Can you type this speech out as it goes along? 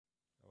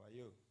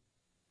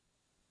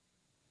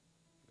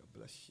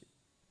bless you.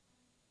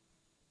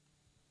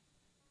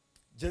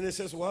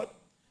 Genesis what?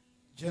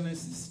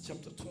 Genesis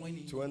chapter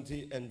 20.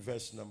 20 and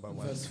verse number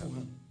 1. Verse 1.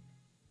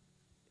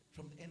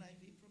 From the NIV,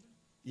 brother?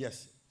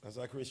 Yes, as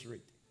I can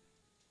read.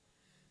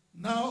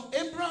 Now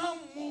Abraham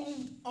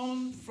moved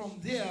on from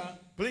there.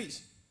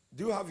 Please,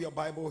 do you have your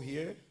Bible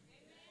here?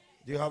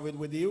 Do you have it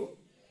with you?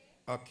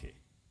 Okay.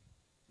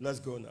 Let's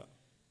go now.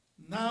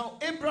 Now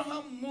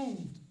Abraham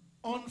moved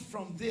on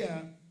from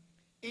there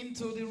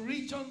into the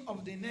region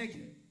of the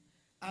Negev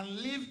and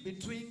lived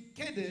between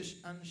Kadesh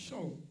and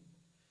Shur.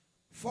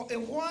 For a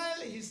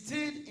while he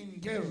stayed in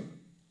Gerar.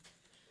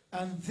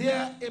 And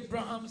there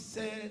Abraham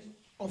said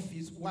of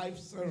his wife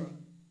Sarah,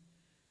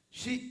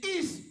 "She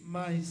is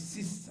my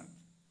sister."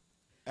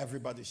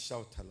 Everybody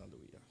shout hallelujah.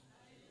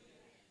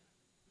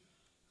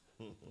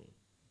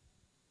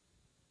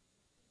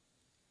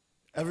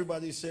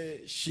 Everybody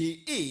say,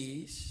 she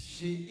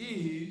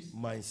is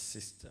my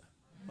sister.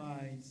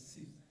 My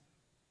sister.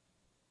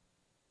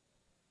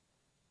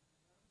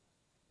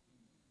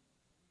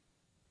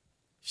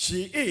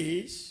 She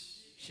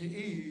is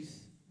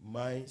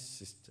my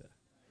sister.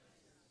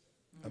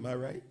 Am I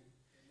right?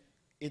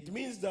 It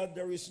means that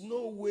there is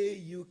no way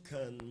you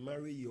can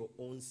marry your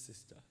own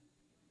sister.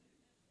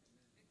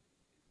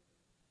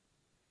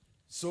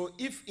 So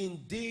if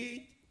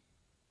indeed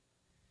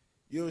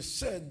you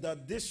said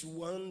that this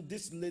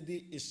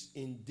lady is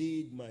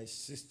indeed my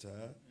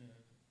sister,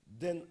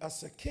 then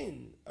as a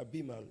king,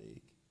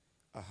 Abimelech,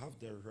 I have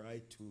the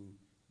right to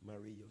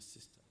marry your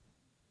sister.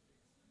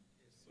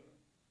 Yes, sir.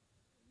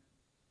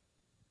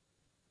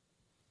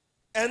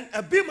 And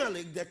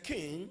Abimelech, the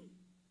king,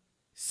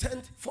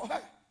 sent for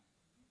her.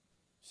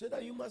 Said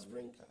that you must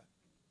bring her.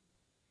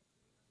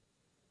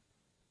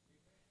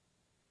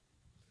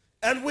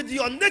 And with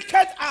your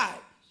naked eyes,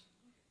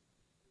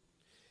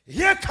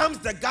 here comes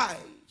the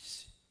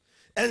guys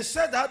and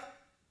said that,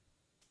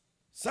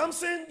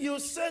 Samson, you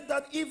said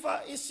that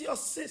Eva is your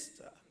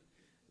sister.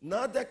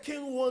 Now the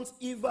king wants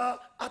Eva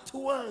at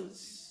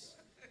once.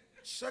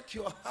 Check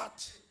your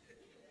heart.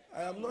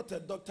 I am not a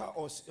doctor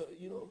or,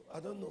 I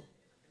don't know.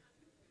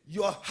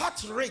 Your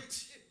heart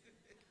rate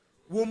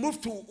will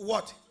move to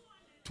what?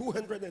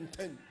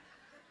 210.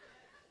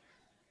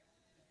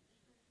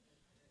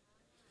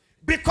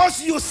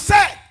 Because you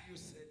said,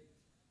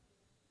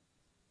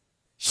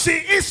 she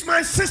is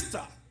my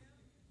sister.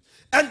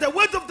 And the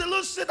word of the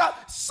Lord said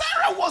that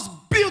Sarah was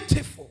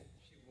beautiful.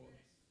 She was.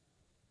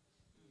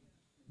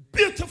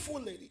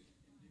 Beautiful lady.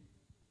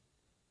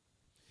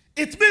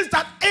 It means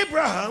that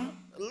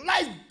Abraham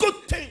likes good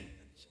things.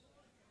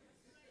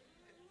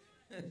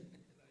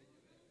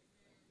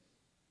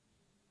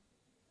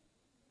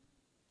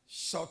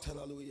 Shout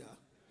hallelujah.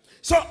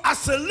 So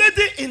as a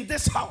lady in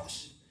this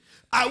house,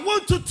 I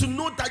want you to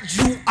know that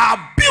you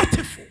are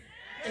beautiful.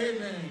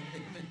 Amen.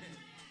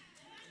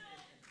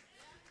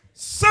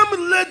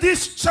 Some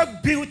ladies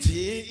check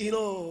beauty,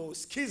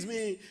 excuse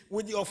me,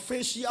 with your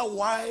facial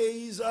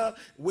wise,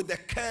 with the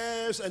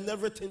curves and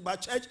everything.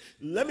 But church,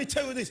 let me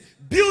tell you this.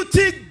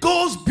 Beauty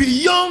goes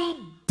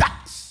beyond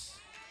that.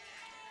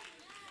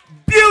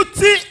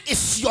 Beauty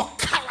is your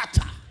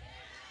character.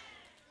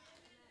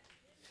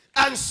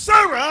 And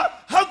Sarah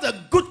had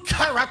a good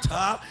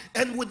character,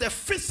 and with the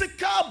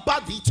physical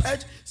body,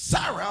 church,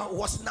 Sarah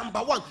was number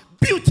one,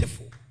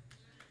 beautiful.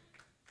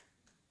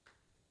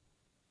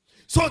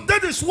 So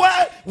that is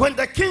why when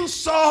the king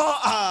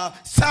saw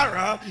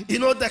Sarah,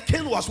 the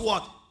king was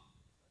what?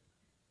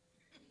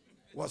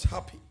 Was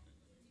happy.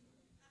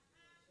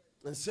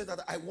 And said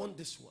that I want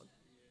this one.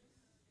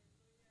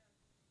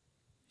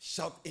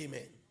 Shout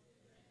amen.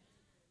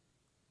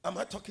 Am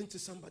I talking to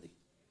somebody?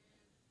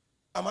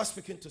 Am I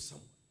speaking to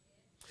someone?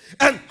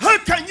 And how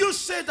can you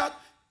say that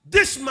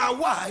this my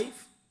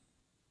wife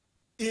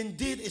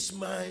indeed is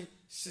my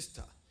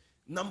sister?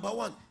 Number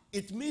one,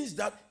 it means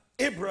that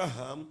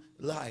Abraham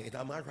lied.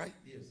 Am I right?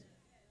 Yes.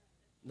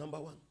 Number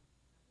one.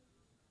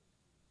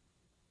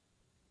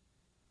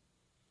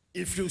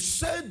 If you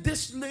say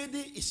this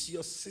lady is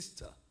your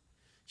sister,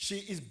 she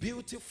is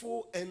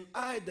beautiful, and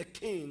I, the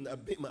king,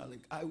 Abimelech,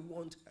 I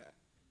want her.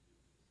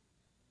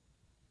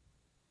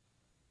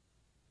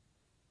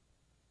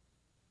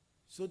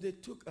 So they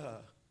took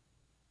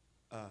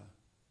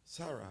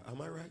Sarah,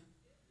 am I right?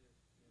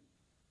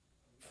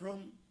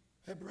 From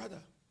her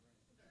brother.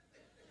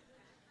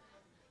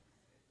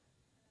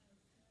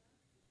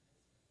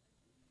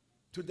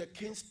 To the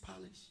king's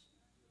palace.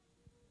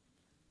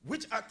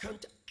 Which I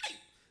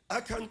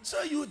can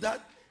tell you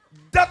that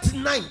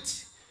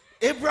night,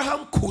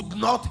 Abraham could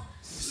not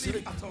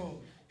sleep At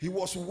all. He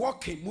was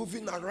walking,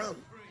 moving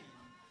around.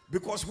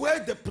 Because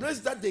where the place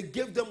that they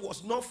gave them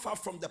was not far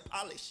from the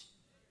palace.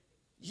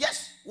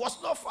 Yes,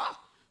 was not far.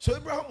 So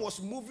Abraham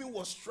was moving,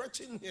 was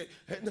stretching here.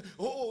 And,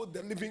 oh,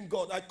 the living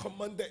God, I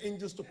command the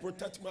angels to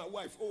protect my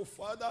wife. Oh,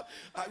 Father,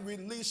 I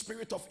release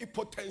spirit of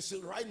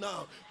impotency right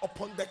now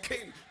upon the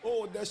king.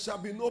 Oh, there shall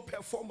be no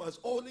performance.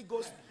 Holy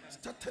Ghost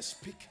started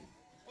speaking.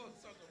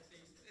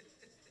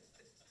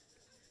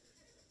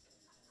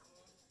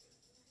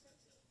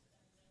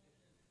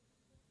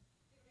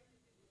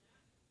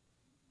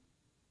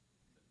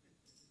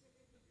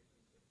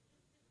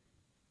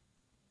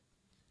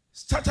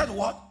 Started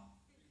what?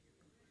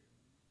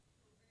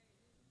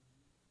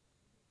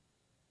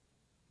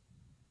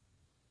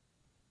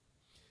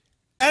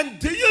 And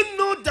do you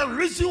know the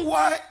reason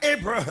why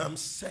Abraham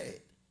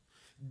said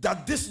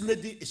that this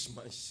lady is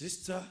my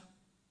sister?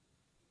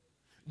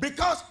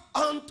 Because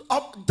on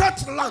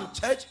that land,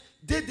 church,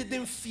 they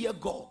didn't fear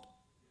God.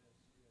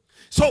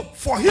 So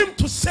for him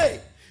to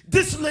say,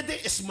 this lady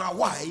is my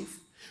wife,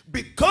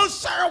 because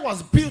Sarah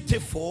was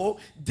beautiful,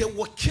 they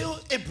will kill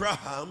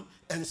Abraham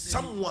and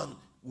someone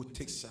will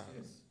take Sarah.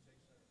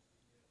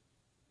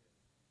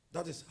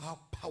 That is how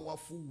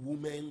powerful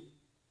women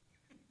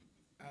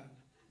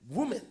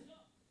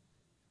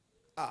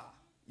are.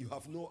 You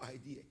have no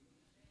idea.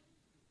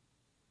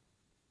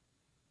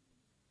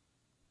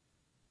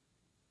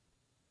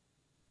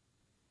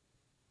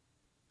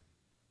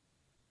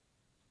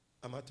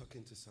 Am I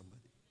talking to somebody?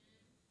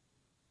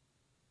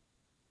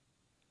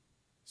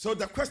 So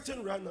the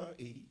question right now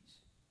is,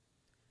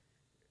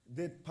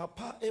 did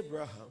Papa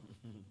Abraham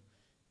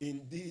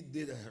indeed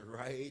did a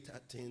right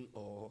thing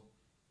or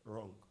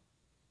wrong?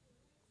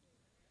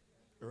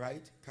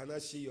 Right? Can I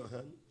see your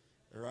hand?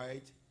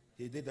 Right?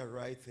 He did the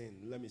right thing.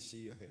 Let me see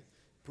your hand.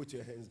 Put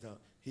your hands down.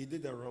 He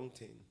did the wrong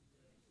thing.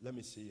 Let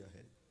me see your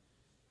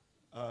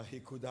hand. He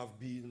could have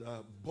been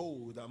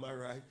bold, am I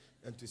right?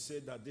 And to say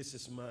that this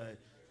is my...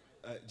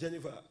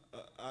 Jennifer,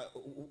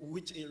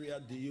 which area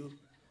do you?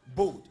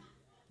 Bold.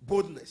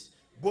 Boldness.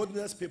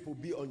 Boldness, people,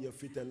 be on your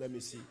feet and let me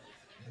see.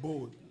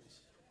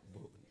 Boldness.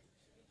 Boldness.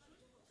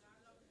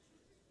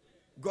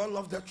 God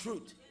loved the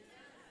truth.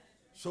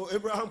 So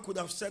Abraham could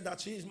have said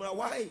that she is my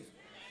wife.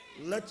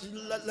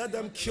 Let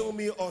them kill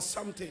me or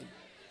something.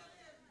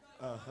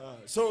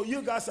 So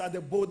you guys are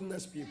the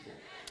boldness people.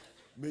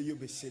 May you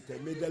be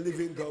seated. May the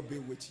living God be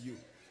with you.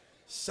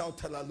 Shout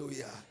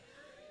hallelujah.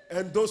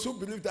 And those who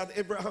believe that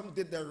Abraham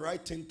did the right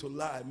thing to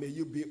lie, may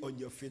you be on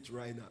your feet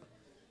right now.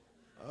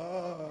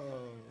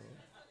 Oh.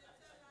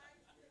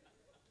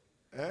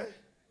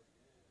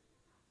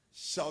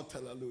 Shout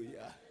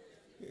hallelujah.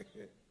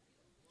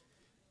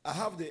 I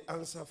have the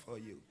answer for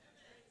you.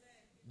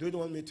 Do you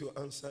want me to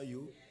answer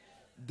you?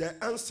 The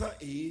answer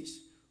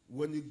is,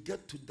 when you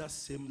get to that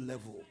same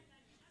level,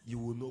 you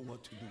will know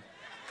what to do.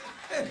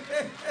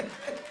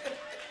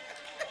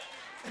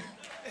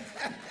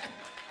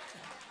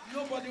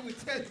 Nobody will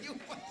tell you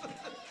what.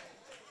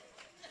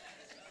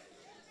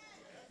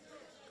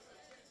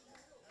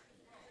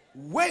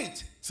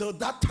 Wait till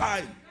that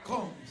time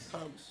comes.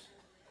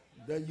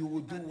 Then you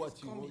will do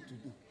what you want to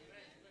do.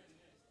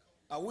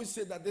 I will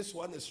say that this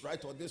one is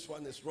right or this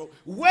one is wrong.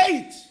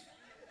 Wait.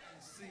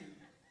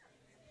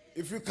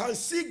 If you can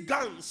see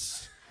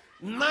guns,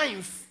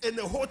 knife, and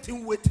the whole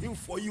thing waiting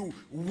for you,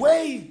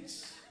 wait.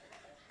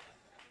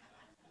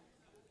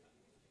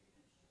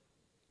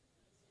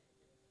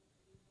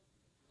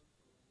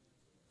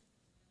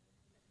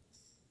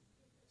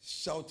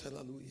 Shout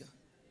hallelujah.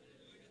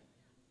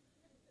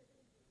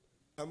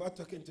 Am I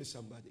talking to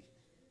somebody?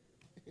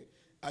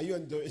 Are you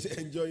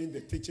enjoying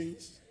the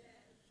teachings?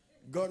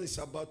 God is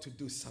about to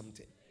do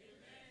something.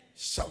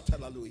 Shout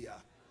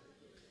hallelujah.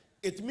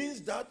 It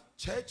means that,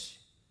 church,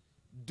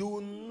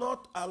 do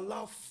not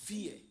allow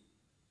fear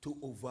to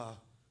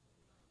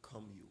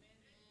overcome you.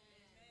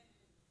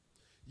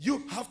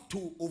 You have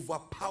to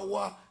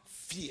overpower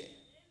fear.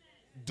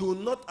 Do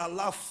not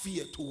allow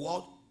fear to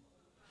what?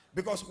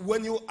 Because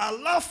when you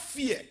allow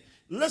fear,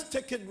 let's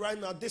take it right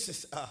now. This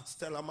is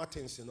Stella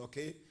Martinson,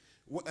 okay?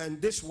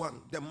 And this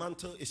one, the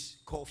mantle is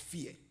called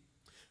fear.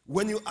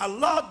 When you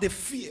allow the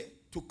fear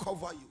to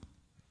cover you,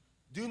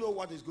 do you know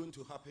what is going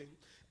to happen?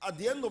 At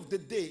the end of the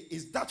day,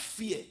 is that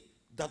fear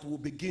that will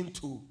begin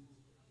to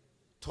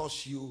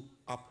toss you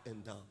up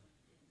and down.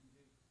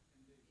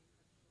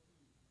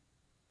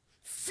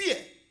 Fear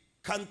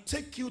can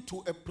take you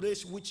to a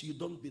place which you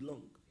don't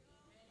belong.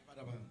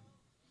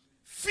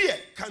 Fear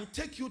can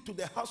take you to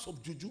the house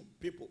of juju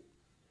people,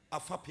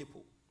 Afa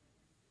people.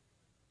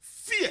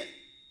 Fear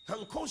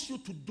can cause you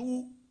to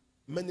do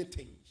many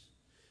things.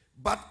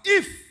 But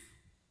if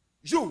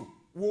you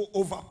will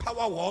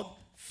overpower what?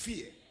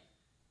 Fear.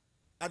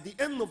 At the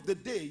end of the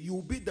day, you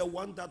will be the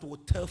one that will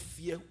tell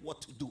fear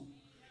what to do.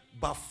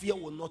 But fear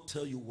will not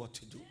tell you what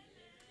to do.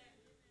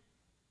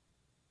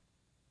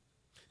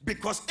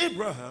 Because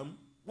Abraham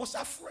was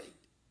afraid.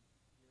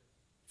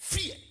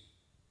 Fear.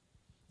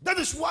 That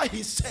is why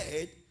he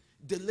said,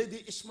 the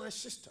lady is my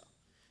sister.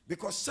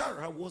 Because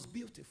Sarah was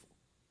beautiful.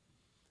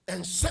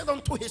 And said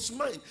unto his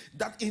mind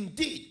that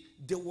indeed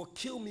they will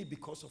kill me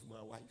because of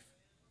my wife.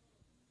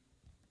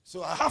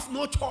 So I have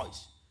no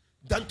choice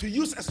than to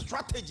use a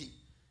strategy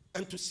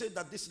and to say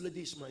that this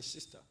lady is my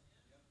sister.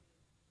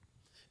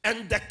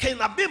 And the king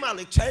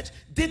Abimelech, church,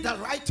 did the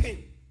right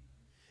thing.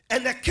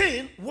 And the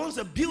king wants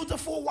a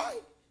beautiful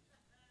wife.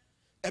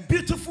 A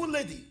beautiful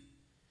lady.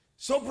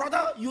 So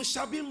brother, you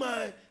shall be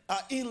my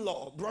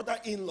in-law,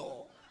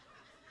 brother-in-law.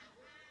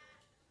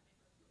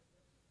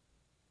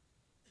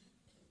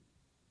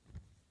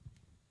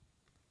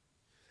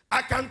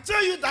 I can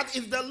tell you that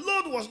if the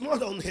Lord was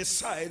not on his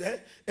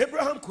side,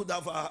 Abraham could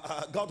have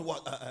got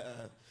what?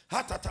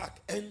 Heart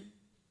attack and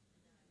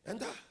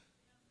And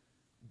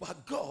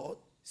but God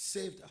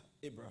saved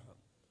Abraham.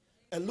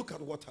 And look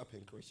at what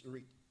happened, Chris.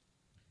 Read.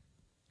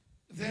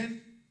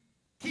 Then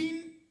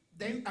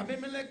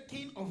Abimelech,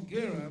 king of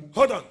Gerar.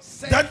 Hold on.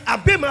 Then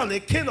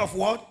Abimelech, king of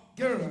what?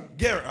 Gerar.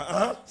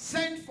 Gerar.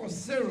 Sent for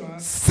Sarah.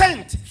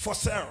 Sent for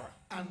Sarah.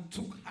 And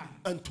took her.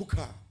 And took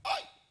her.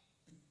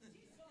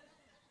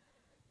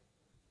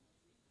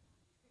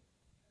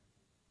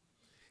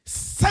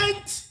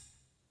 Sent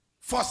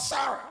for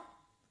Sarah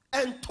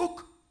and took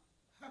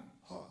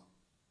her.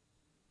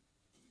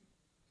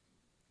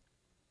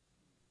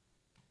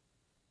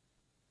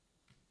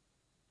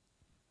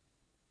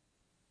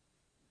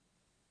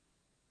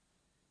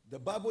 The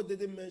Bible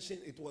didn't mention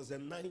it was a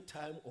night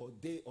time or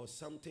day or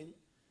something,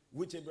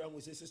 which Abraham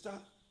would say, sister,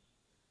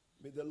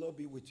 may the Lord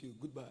be with you.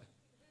 Goodbye.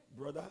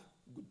 Brother,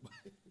 goodbye.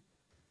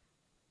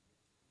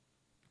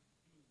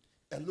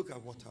 And look at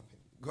what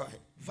happened. Go ahead.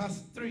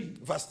 Verse 3.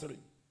 Verse 3.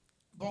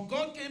 But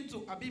God came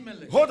to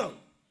Abimelech. Hold on.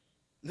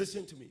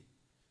 Listen to me.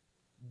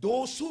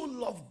 Those who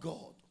love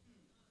God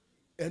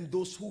and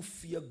those who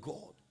fear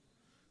God,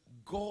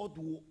 God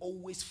will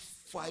always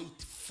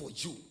fight for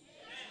you.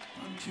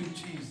 Thank you,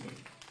 Jesus.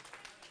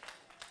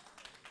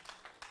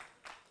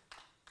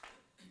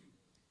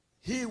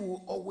 He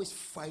will always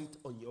fight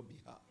on your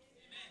behalf.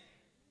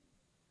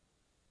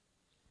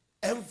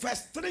 And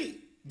verse 3,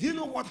 do you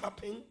know what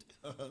happened?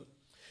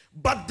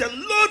 But the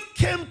Lord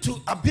came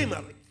to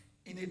Abimelech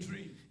in a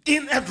dream.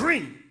 In a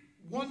dream.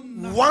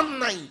 One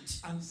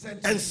night.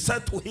 And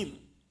said to him,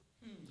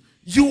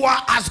 you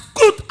are as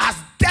good as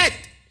dead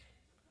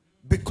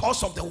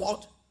because of the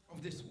what?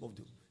 Of this world.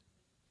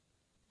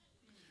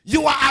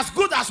 You are as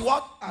good as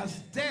what? As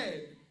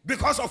dead.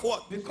 Because of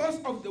what? Because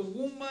of the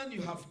woman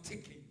you have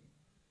taken.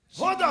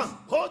 Hold on.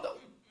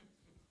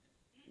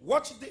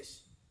 Watch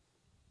this.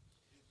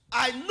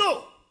 I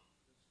know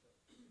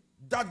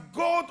that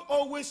God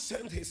always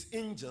sent his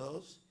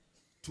angels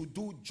to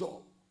do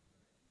job.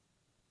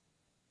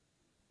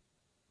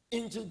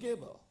 Angel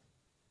Gabriel.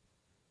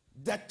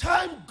 The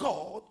time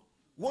God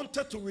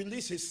wanted to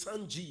release his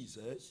son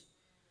Jesus,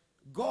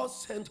 God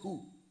sent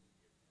who?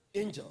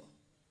 Angel.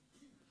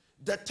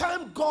 The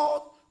time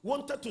God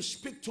wanted to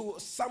speak to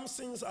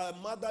Samson's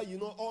mother, you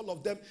know, all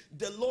of them,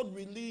 the Lord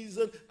released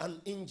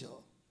an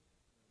angel.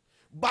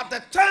 But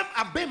the time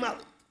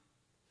Abimelech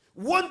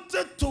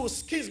wanted to,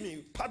 excuse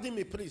me, pardon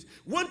me please,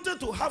 wanted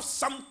to have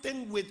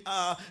something with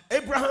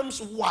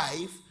Abraham's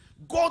wife,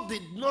 God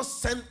did not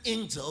send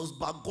angels,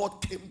 but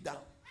God came down.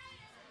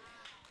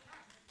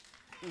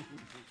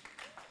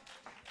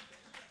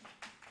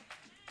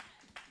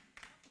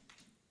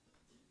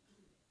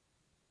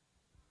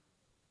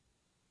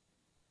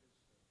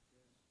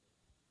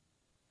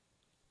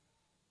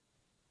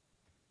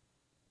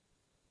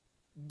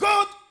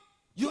 God,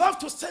 you have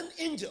to send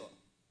angel.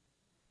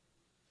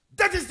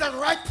 That is the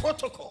right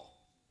protocol.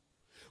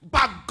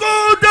 But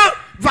God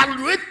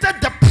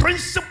evaluated the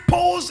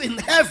principles in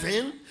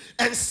heaven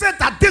and said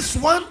that this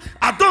one,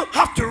 I don't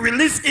have to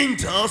release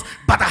angels,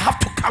 but I have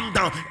to come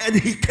down. And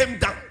he came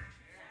down.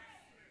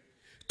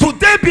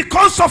 Today,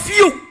 because of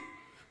you,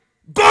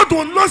 God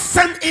will not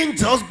send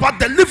angels, but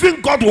the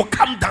living God will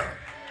come down.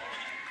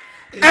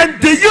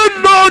 And do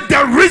you know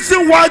the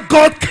reason why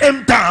God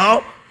came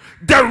down?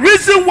 The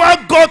reason why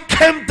God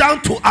came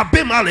down to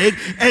Abimelech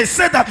and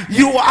said that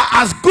you are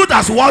as good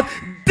as what?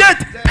 Dead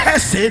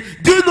person.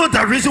 Do you know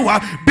the reason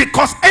why?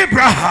 Because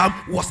Abraham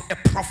was a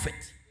prophet.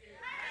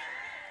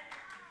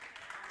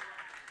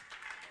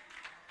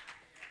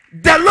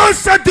 The Lord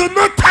said, do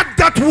not take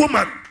that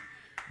woman,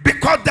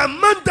 because the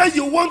man that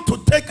you want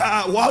to take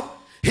what?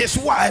 His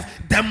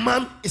wife, the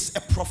man is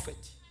a prophet.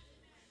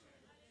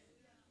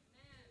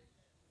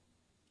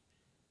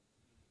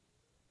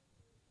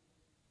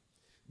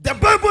 The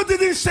Bible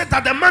didn't say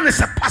that the man is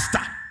a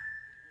pastor.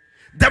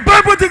 The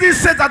Bible didn't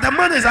say that the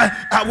man is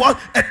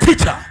a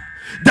teacher.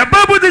 The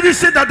Bible didn't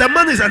say that the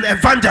man is an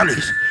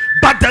evangelist.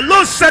 But the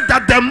Lord said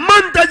that the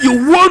man that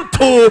you want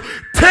to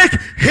take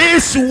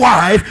his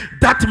wife,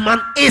 that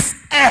man is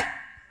a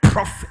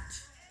prophet.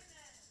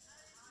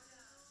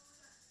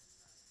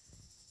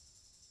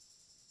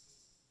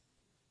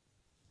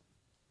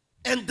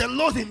 And the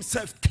Lord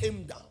himself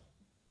came down.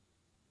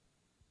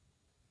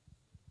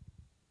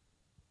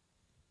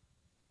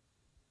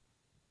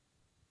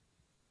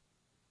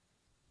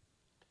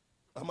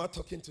 Am I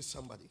talking to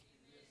somebody?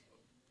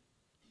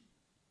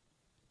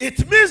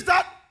 It means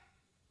that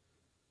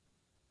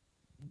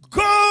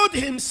God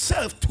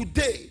himself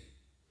today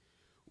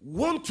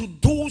wants to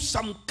do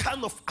some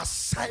kind of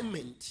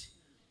assignment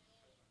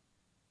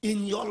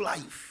in your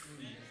life,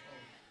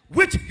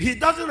 which he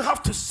doesn't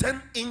have to send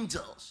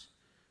angels,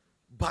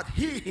 but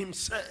he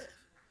himself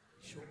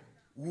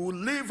will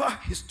leave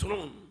his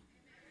throne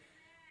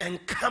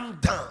and come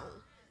down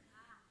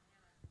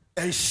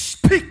and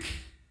speak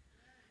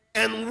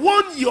and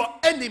warn your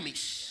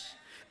enemies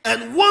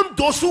and warn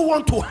those who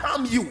want to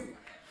harm you,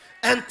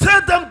 and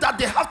tell them that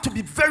they have to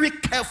be very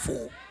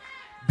careful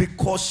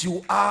because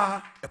you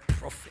are a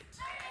prophet.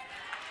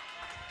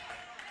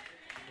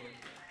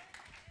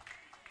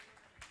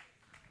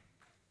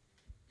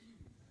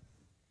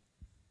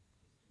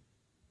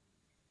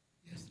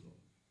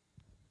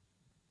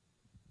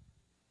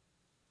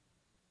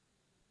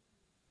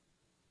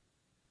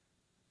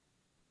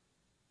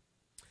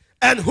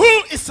 And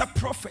who is a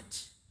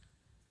prophet?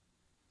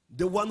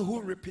 The one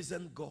who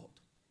represents God.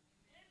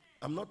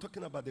 I'm not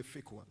talking about the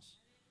fake ones.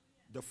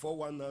 The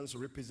 419s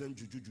represent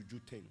juju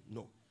thing.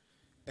 No.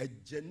 A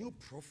genuine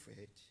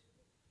prophet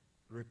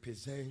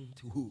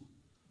represents who?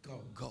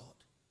 God.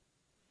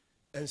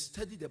 And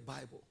study the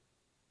Bible.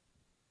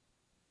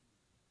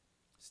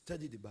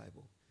 Study the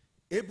Bible.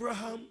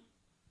 Abraham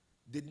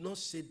did not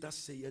say, "Thus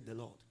saith the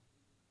Lord."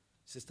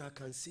 Sister, I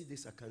can see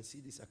this, I can see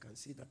this, I can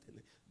see that.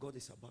 And God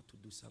is about to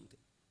do something.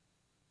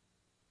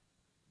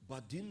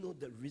 But do you know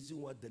the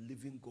reason why the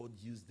living God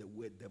used the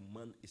word "the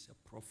man is a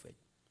prophet"?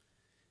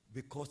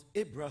 Because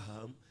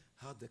Abraham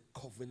had a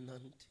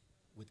covenant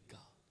with God.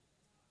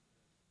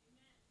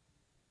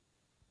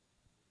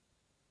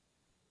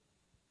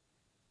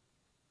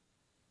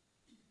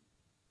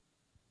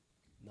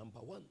 Number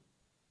one.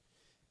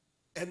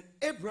 And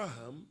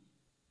Abraham,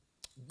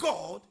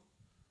 God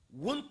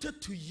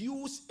wanted to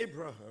use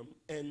Abraham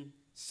and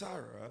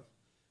Sarah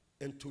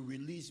and to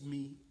release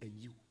me and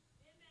you.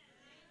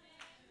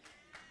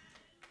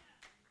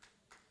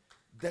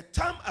 The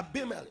time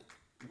Abimelech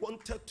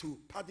wanted to,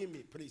 pardon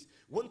me, please,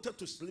 wanted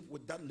to sleep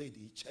with that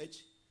lady,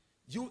 church,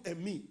 you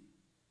and me,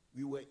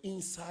 we were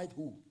inside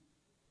who?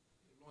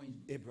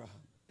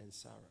 Abraham and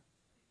Sarah.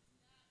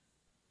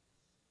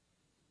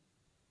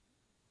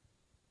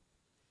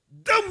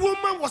 That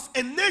woman was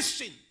a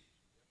nation.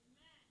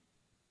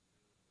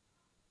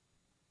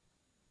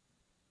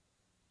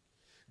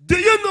 Do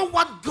you know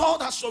what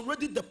God has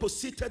already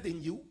deposited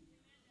in you?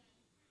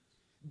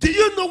 Do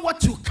you know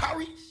what you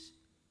carry?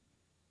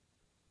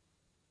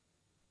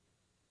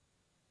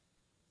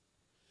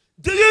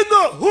 Do you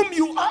know whom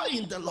you are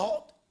in the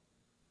Lord?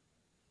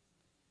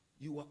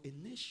 You are a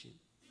nation.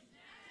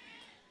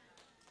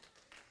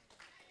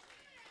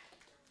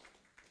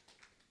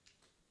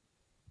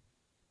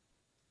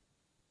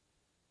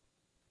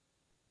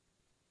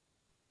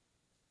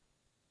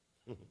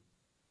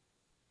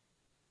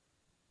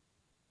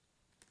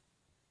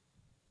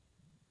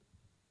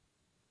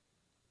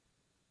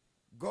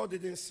 God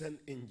didn't send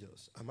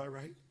angels, am I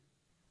right?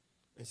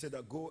 And said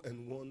that go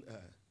and warn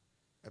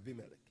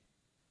Abimelech.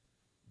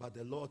 But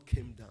the Lord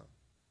came down.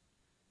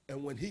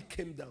 And when he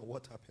came down,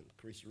 what happened?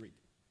 Chris, read.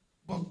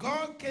 But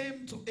God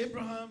came to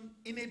Abraham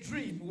in a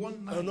dream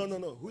one night.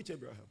 No. Which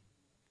Abraham?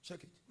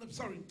 Check it. I'm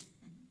sorry.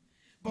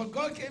 But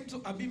God came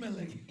to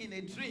Abimelech in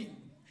a dream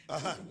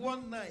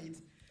one night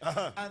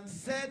and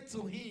said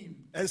to him,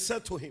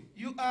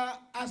 "You are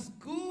as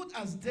good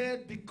as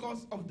dead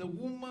because of the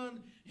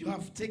woman you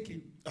have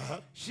taken.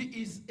 She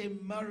is a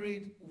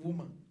married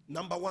woman."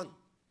 Number one.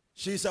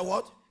 She is a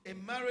what? A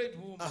married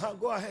woman.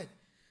 Go ahead.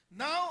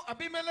 Now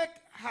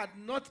Abimelech had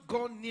not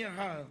gone near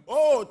her.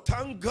 Oh,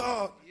 thank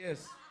God.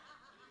 Yes.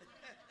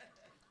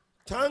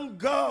 Thank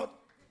God.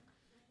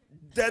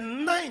 The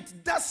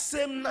night, that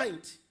same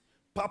night,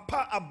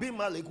 Papa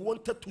Abimelech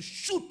wanted to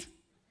shoot.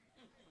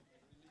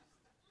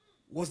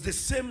 Was the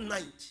same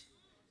night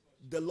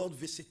the Lord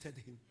visited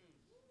him.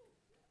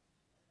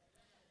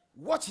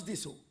 Watch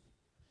this. Oh.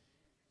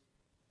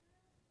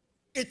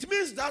 It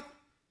means that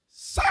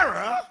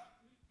Sarah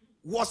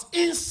was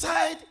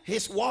inside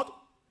his what?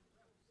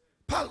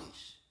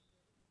 Palace.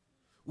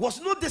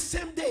 Was not the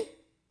same day.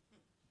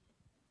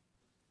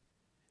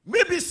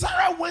 Maybe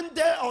Sarah went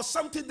there or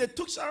something. They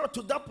took Sarah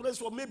to that place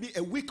for maybe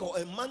a week or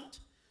a month.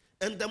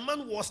 And the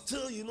man was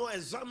still,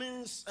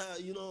 examining,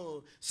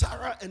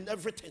 Sarah and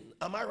everything.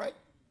 Am I right?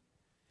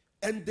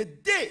 And the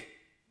day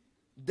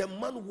the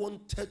man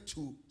wanted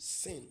to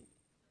sin,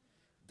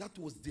 that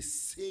was the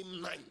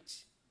same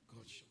night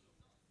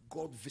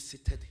God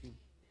visited him.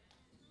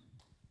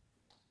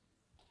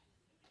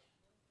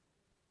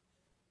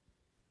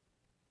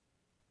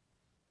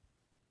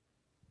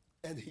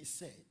 And he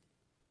said,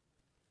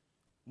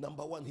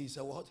 number one, he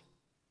said what?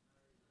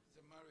 He's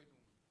a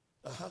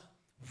married woman.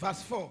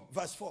 Verse 4.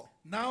 Verse 4.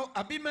 Now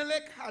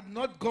Abimelech had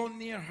not gone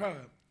near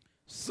her,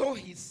 so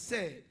he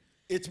said.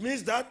 It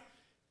means that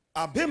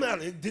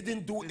Abimelech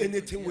didn't do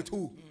anything with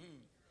who?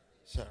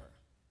 Sarah.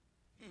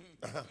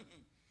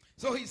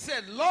 So he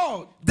said,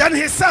 Lord. Then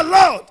he said,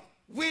 Lord.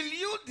 Will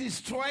you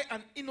destroy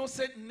an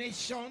innocent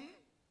nation?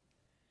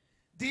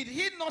 Did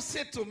he not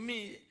say to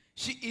me,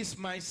 she is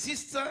my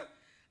sister?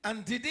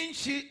 And didn't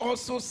she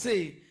also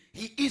say,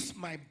 he is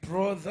my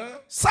brother?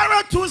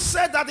 Sarah too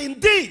said that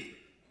indeed.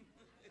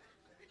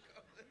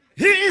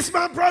 He is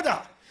my brother.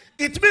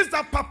 It means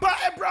that Papa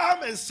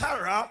Abraham and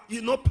Sarah,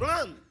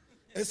 planned.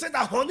 And said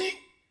that, honey,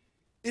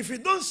 if you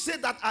don't say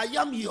that I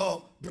am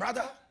your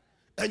brother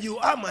and you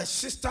are my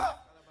sister,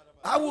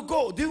 I will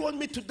go. Do you want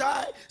me to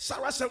die?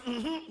 Sarah said,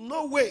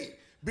 no way.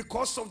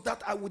 Because of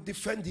that, I will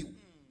defend you.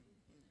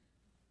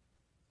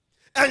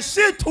 And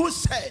she too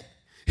said,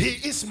 he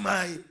is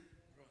my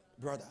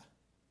brother.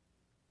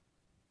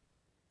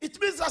 It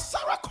means that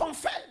Sarah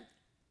confirmed.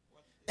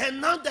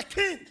 And now the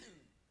king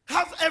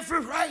has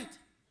every right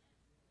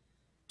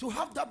to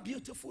have that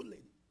beautiful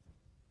lady.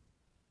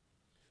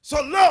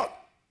 So, Lord,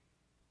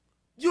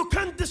 you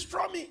can't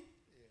destroy me. Yes.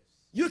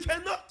 You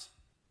cannot.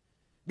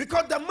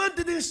 Because the man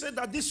didn't say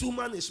that this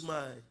woman is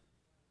my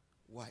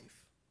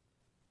wife.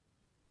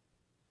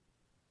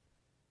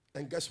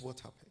 And guess what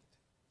happened?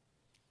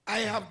 I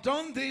have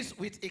done this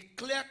with a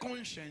clear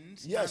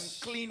conscience and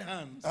clean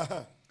hands.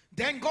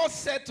 Then God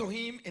said to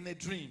him in a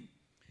dream,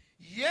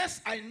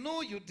 yes, I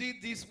know you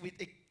did this with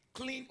a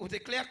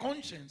clear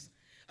conscience,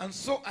 and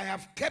so I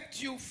have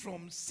kept you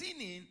from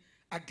sinning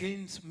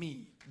against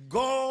me.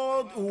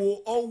 God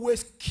will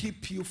always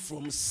keep you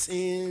from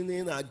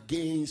sinning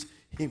against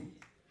him.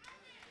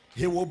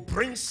 He will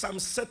bring some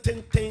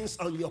certain things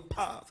on your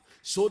path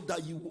so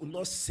that you will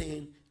not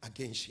sin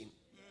against him.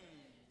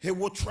 He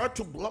will try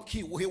to block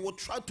you. He will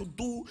try to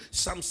do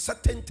some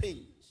certain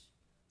things.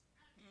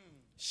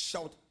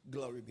 Shout,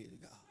 glory be to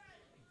God.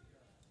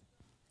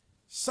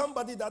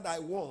 Somebody that I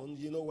warned,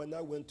 you know, when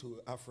I went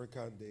to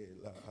Africa,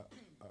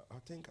 I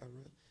think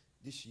around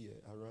this year,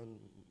 around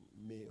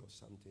May or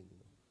something, you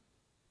know.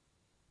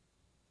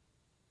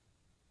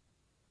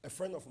 A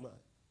friend of mine,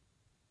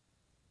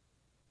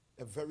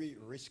 a very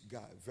rich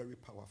guy, very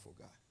powerful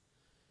guy,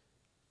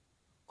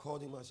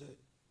 called him and said,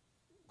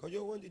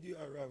 Kojo, when did you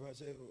arrive? I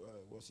said, it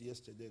was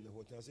yesterday in the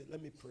hotel. I said,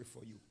 let me pray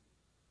for you.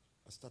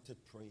 I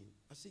started praying.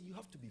 I said, you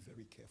have to be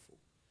very careful.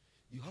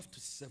 You have to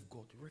serve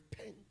God.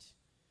 Repent.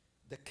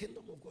 The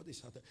kingdom of God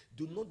is out there.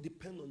 Do not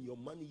depend on your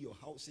money, your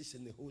houses,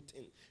 and the whole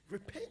thing.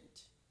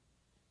 Repent.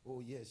 Oh,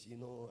 yes, you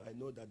know, I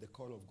know that the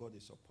call of God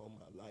is upon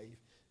my life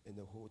and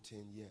the whole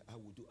thing. Yeah, I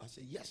will do. I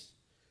said, yes.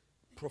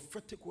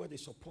 Prophetic word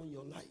is upon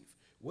your life.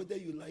 Whether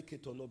you like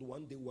it or not,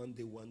 one day,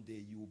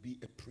 you will be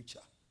a preacher.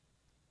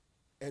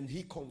 And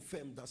he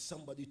confirmed that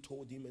somebody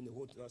told him and the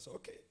whole thing. I said,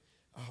 okay,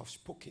 I have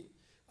spoken.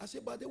 I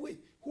said, by the way,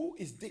 who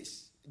is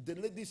this? The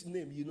lady's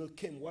name, you know,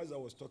 came while I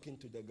was talking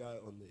to the guy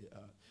on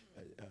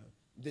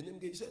the name.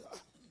 He said,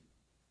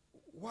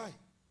 why?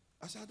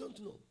 I said, I don't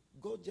know.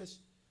 God just,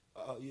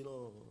 you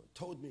know,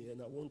 told me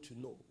and I want to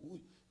know.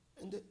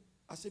 And then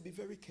I said, be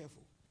very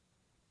careful.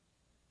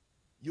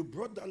 You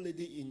brought that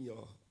lady in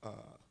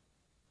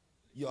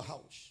your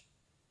house.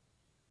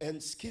 And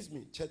excuse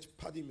me, church,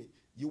 pardon me.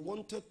 You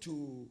wanted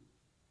to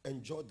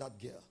enjoy that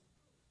girl.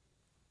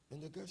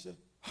 And the girl said,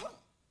 huh?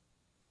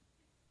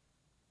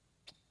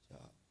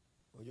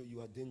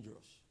 You are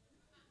dangerous.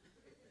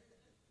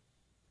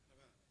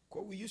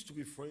 Because we used to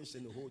be friends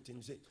and the whole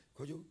thing. Say,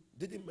 Kojo,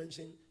 didn't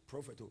mention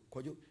prophet.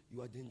 Kojo,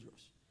 you are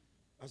dangerous.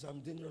 I said,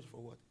 I'm dangerous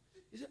for what?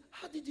 He said,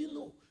 how did you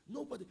know?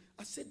 Nobody.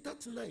 I said,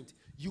 that night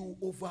you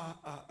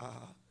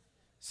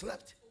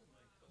slept.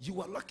 You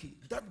were lucky.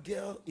 That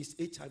girl is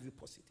HIV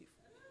positive.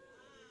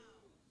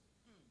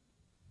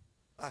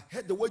 I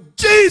heard the word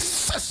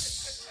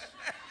Jesus.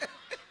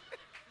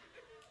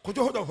 Could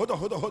you hold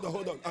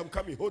on. I'm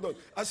coming. Hold on.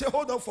 I said,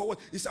 hold on for what?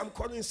 He said, I'm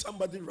calling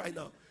somebody right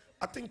now.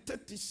 I think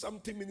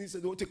 30-something minutes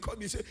ago, they called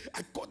me. He said,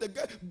 I called the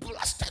guy,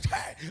 blasted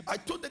her. I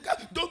told the guy,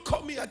 don't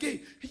call me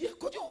again. Yeah,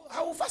 could you?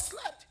 I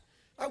overslept.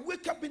 I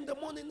wake up in the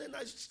morning and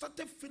I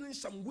started feeling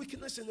some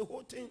weakness in the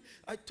whole thing.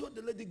 I told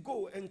the lady,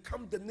 go and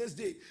come the next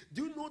day.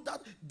 Do you know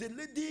that the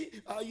lady,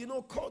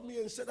 called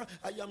me and said,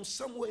 I am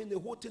somewhere in the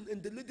whole thing,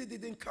 and the lady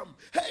didn't come.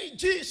 Hey,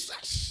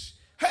 Jesus.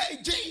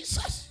 Hey,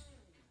 Jesus.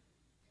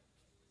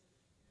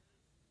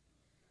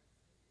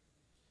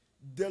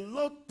 The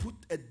Lord put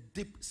a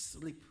deep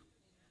sleep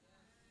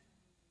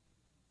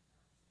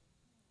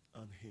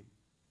on him.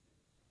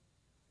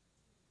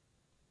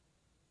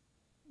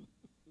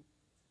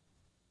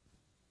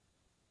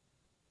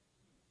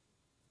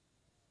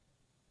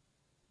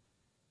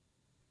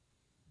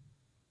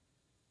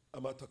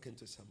 Am I talking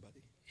to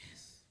somebody?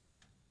 Yes.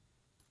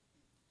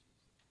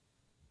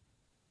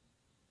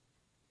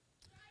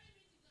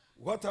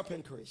 What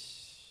happened,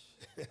 Chris?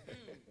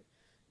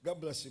 God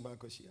bless you,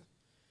 Marcos here.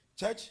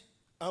 Church,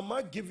 am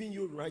I giving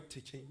you right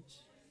to change?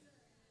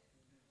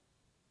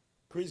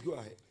 Chris, go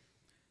ahead.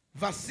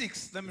 Verse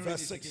 6. Let me read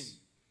it again. 6.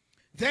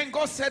 Then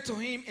God said to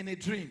him in a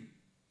dream,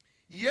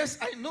 yes,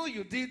 I know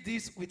you did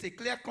this with a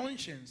clear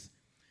conscience,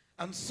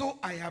 and so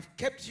I have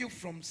kept you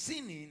from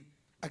sinning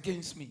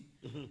against me.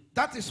 Mm-hmm.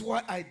 That is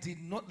why I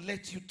did not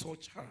let you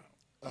touch her.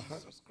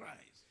 Jesus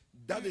Christ.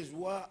 That is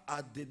why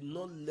I did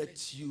not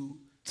let you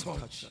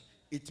touch her.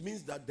 It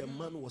means that the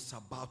man was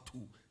about to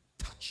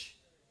touch.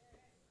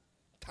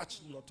 Touch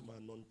not my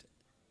anointed.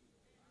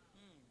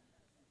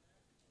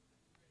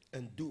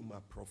 And do my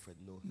prophet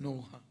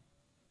no harm.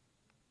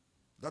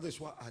 That is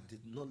why I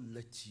did not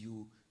let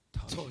you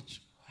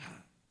touch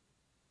her.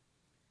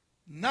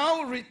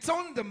 Now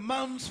return the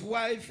man's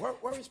wife.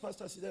 Where is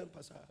Pastor Sida and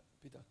Pastor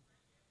Peter?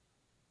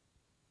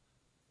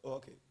 Oh,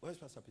 okay. Where is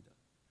Pastor Peter?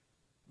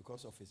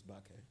 Because of his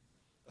back,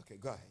 Okay,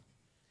 go ahead.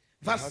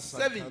 Verse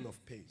 7. Kind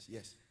of pains.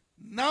 Yes.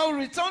 Now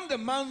return the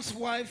man's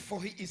wife,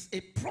 for he is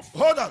a prophet.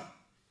 Hold on.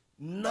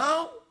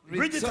 Now,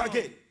 read it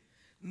again.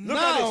 Look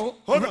at this.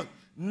 Hold on.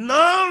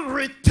 Now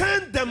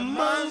return the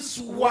man's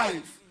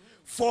wife,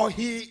 for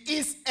he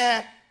is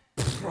a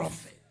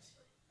prophet.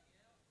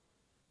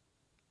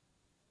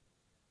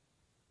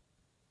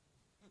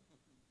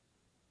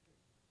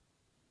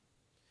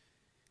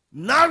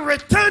 Now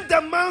return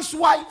the man's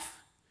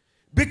wife,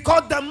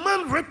 because the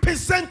man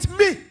represents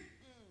me.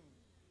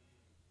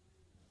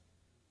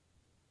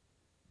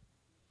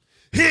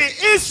 He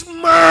is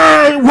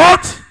my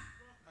what?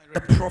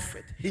 a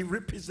prophet. He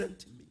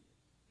represented me.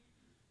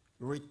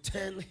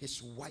 Return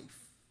his wife.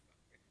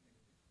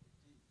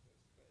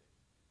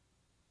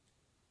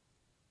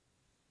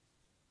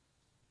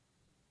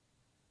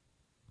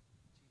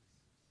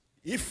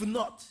 If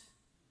not,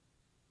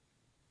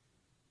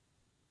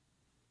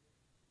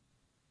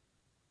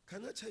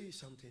 can I tell you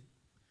something?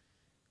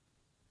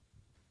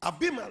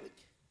 Abimelech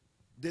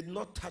did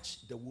not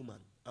touch the woman.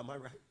 Am I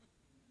right?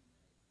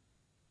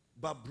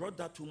 But brought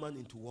that woman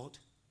into what?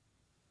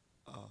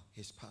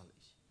 His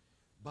palace.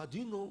 But do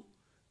you know,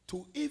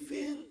 to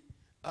even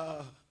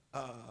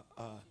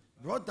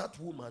brought that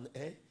woman,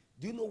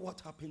 do you know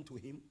what happened to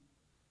him?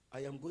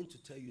 I am going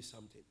to tell you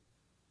something.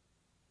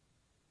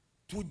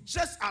 To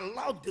just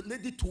allow the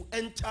lady to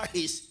enter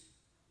his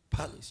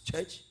palace,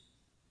 church,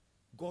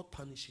 God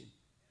punished him.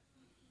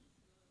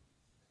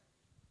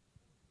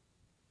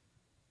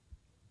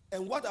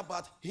 And what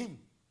about him?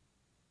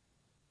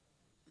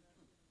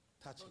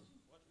 Touching.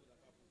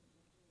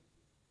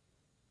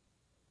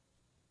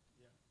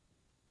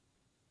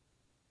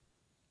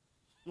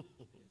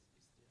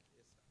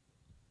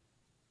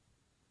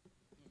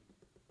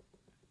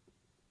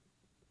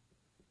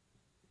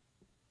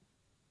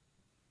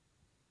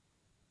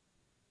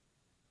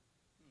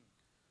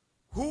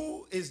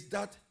 Who is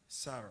that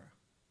Sarah?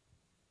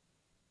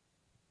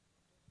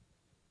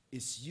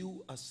 Is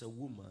you as a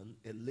woman,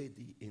 a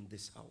lady in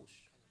this house?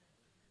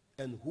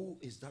 And who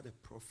is that a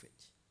prophet?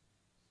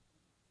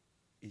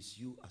 Is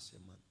you as a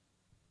man.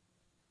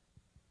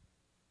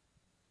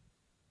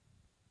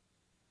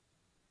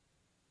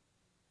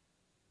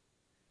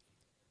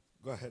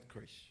 Go ahead,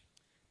 Chris.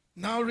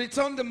 Now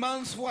return the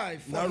man's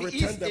wife. Now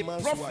return the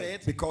man's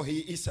wife because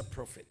he is a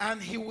prophet.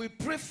 And he will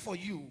pray for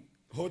you.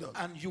 Hold on.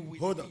 And you will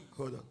hold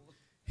on.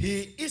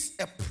 He is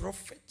a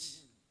prophet.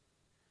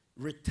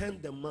 Return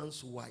the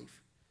man's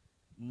wife.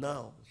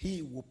 Now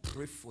he will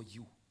pray for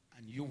you.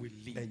 And you will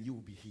live. And you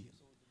will be healed.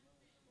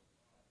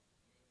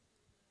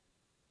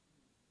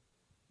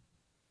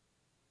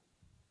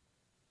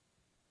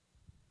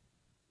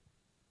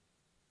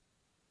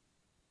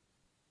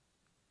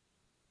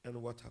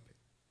 And what happened?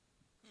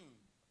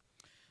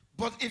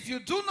 But if you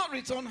do not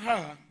return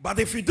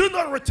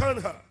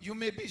her, you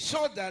may be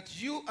sure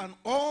that you and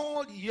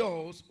all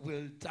yours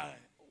will die.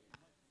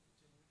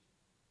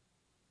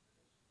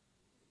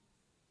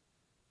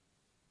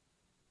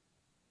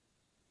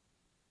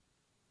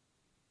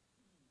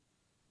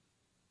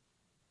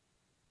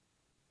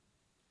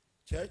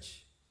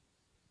 Church,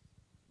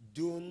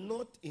 do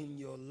not in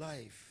your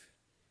life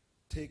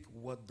take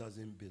what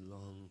doesn't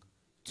belong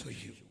to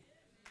you.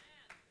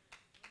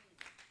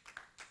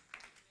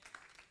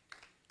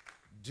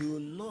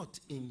 Do not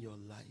in your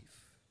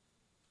life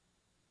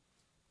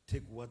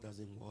take what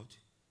doesn't what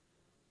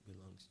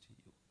belongs to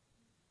you.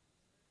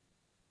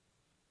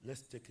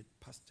 Let's take it,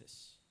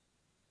 pastors.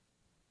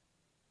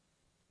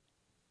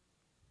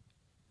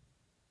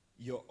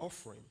 Your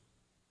offering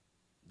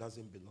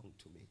doesn't belong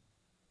to me.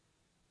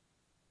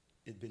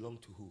 It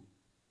belonged to who?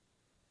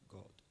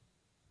 God.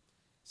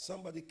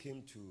 Somebody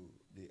came to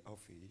the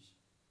office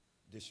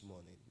this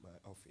morning, my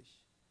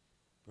office.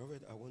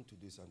 Prophet, I want to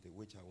do something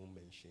which I won't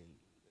mention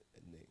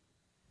a name.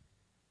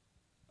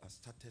 I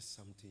started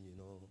something,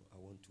 I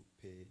want to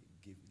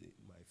give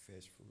my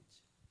first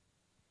fruits.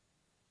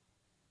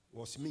 It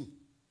was me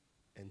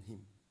and him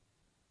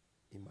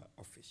in my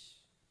office.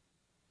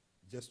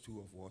 Just two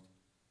of what?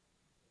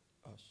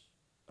 Us.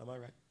 Am I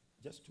right?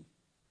 Just two.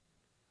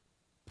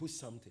 Put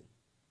something.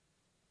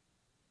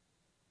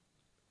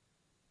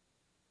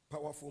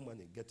 Powerful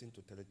money getting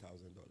to $30,000.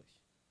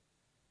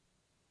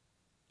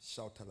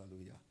 Shout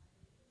hallelujah.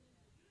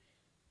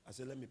 I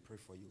said, let me pray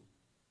for you.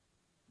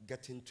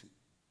 Getting to.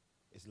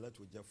 It's left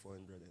with just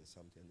 400 and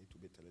something. It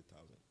will be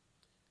 30,000.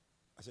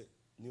 I said,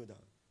 kneel down.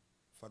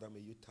 Father,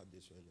 may you touch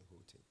this one and the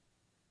whole thing.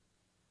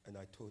 And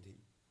I told him,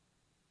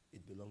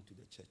 it belonged to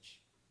the church.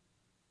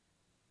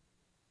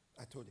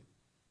 I told him,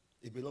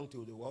 it belonged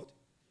to the what?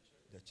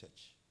 The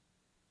church.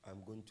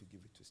 I'm going to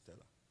give it to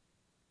Stella.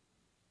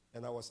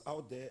 And I was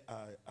out there,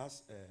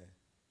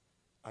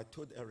 I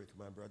told Eric,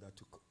 my brother,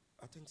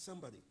 I think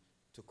somebody,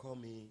 to call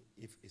me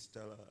if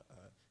Stella,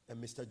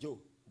 and Mr. Joe,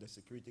 the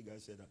security guy,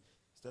 said that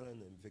Stella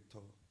and Victor,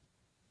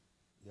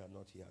 they are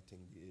not here. I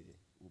think they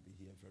will be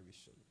here very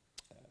soon.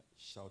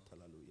 Shout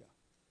hallelujah.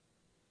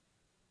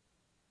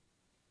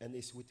 And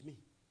it's with me.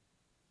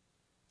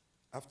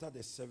 After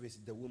the service,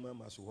 the woman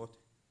must what?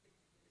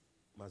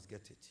 Must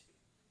get it.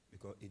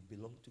 Because it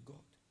belonged to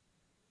God.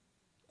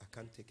 I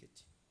can't take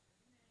it.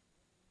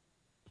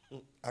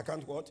 I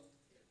can't what?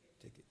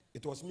 Take it.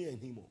 It was me and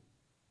him.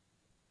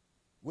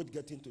 With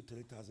getting to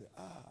 3,000,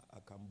 I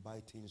can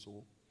buy things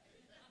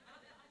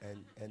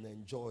and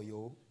enjoy.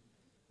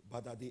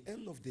 But at the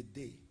end of the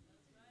day,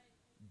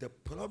 the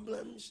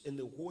problems in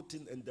the whole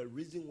thing and the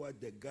reason why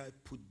the guy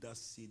put that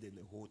seed in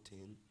the whole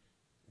thing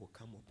will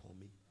come upon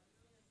me.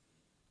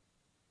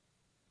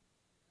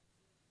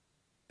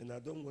 And I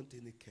don't want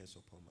any curse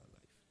upon my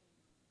life.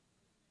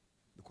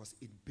 Because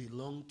it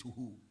belonged to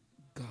who?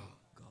 God.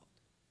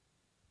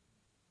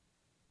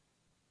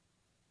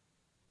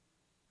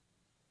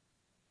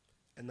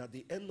 And at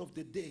the end of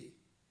the day,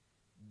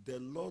 the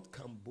Lord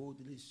can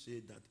boldly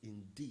say that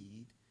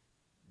indeed,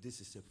 this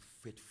is a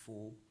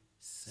faithful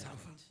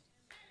servant.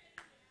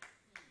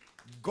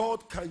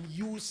 God can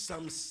use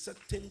some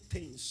certain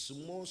things,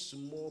 small,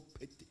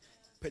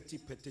 petty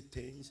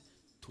things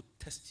to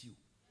test you.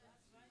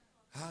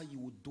 How you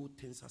would do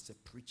things as a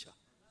preacher.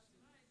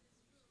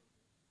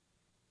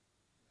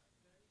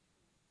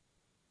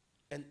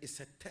 And it's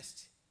a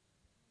test.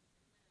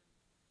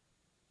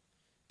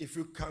 If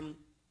you can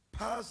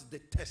pass the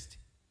test,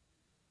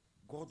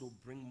 God will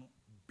bring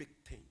big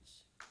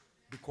things.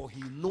 Because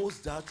he knows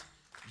that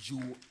you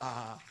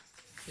are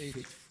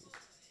faithful.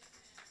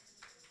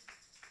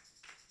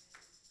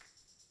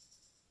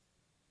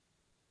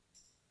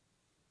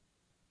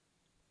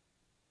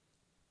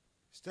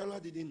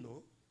 Stella didn't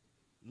know.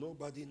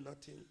 Nobody,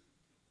 nothing.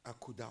 I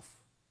could have.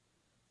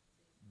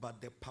 But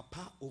the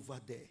papa over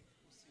there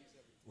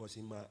was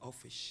in my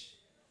office.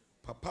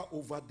 Papa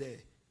over there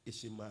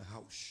is in my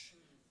house.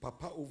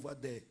 Papa over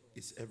there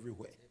is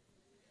everywhere.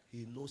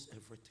 He knows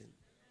everything.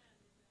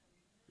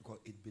 Because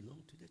it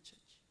belongs to the church.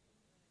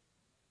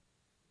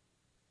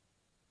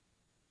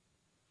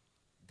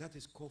 That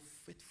is called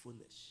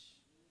faithfulness.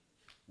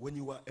 When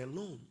you are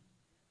alone,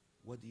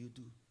 what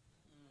do?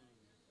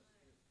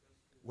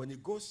 When you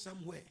go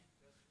somewhere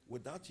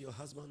without your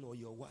husband or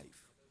your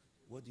wife,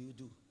 what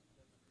do?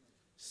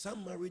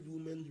 Some married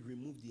women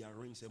remove their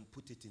rings and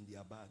put it in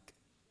their bag.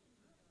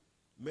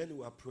 Men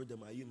will approach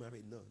them, are you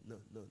married?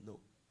 No.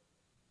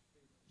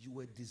 You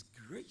were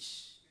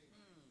disgraced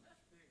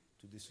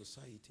to the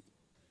society.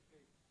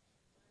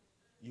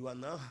 You are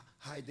now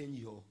hiding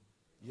your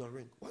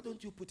ring. Why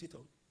don't you put it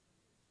on?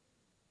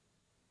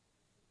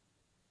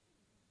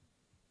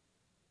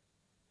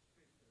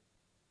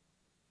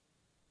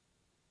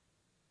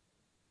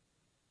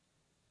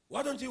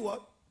 Why don't you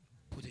what?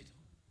 Put it on.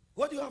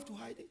 Why do you have to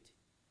hide it?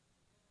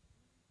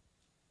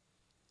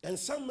 And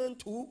some men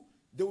too,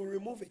 they will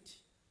remove it.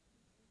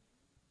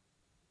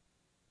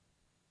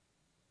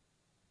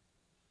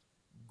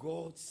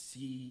 God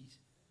sees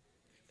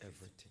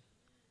everything.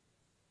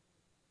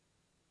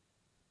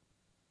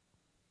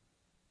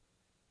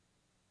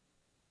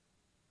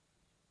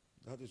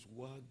 That is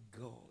why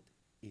God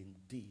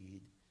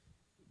indeed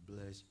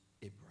blessed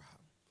Abraham.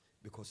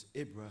 Because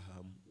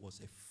Abraham was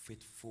a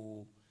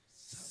faithful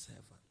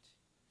servant.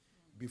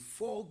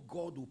 Before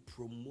God will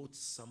promote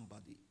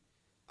somebody,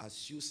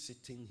 as you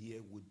sitting here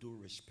with due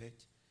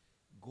respect,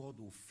 God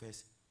will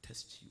first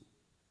test you.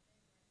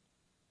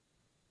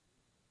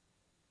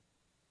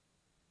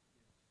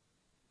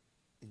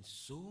 In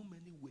so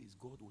many ways,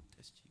 God will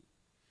test you.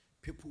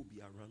 People will be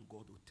around,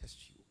 God will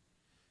test you.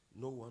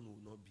 No one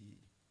will not be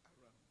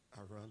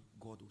around,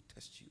 God will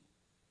test you.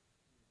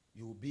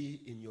 You will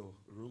be in your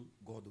room,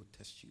 God will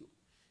test you.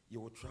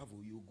 You will travel,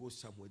 you will go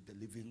somewhere, the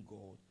living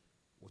God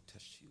will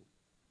test you.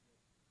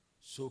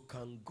 So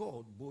can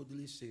God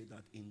boldly say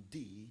that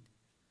indeed,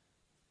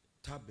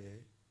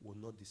 Tabe will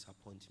not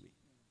disappoint me?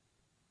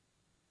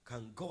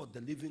 Can God,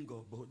 the living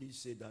God, boldly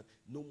say that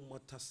no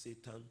matter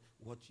Satan,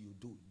 what you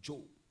do,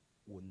 Job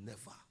will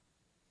never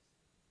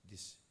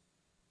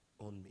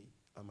disown me?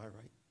 Am I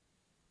right?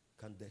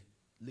 Can the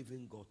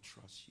living God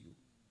trust you?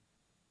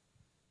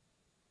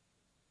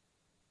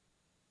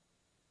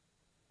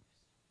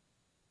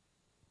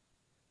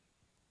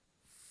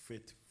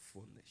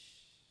 Faithfulness.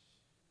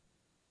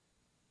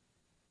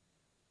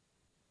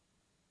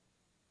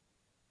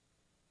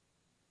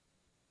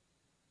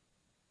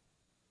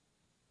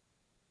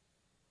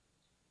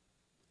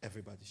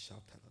 Everybody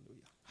shout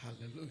hallelujah.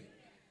 Hallelujah.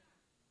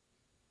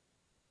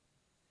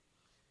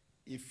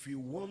 If you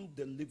want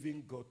the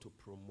living God to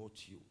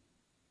promote you,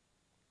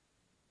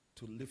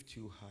 to lift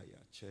you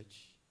higher,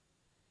 church,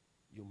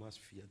 you must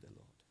fear the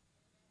Lord.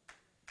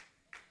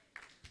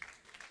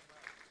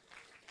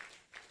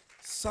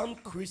 Some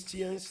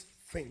Christians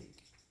think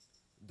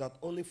that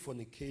only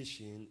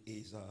fornication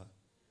is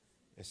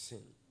a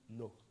sin.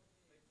 No.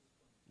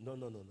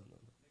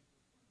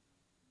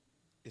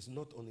 It's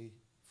not only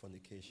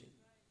fornication.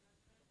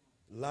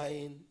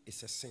 Lying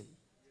is a sin.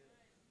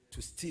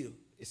 To steal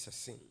is a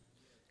sin.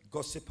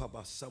 Gossip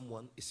about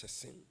someone is a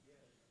sin.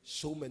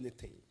 So many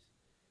things.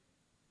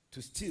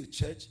 To steal,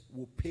 church,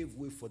 will pave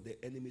way for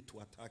the enemy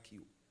to attack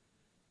you.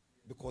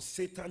 Because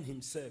Satan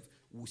himself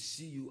will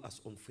see you as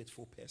an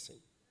unfaithful person.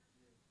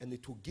 And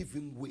it will give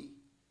him way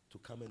to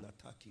come and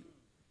attack you.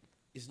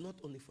 It's not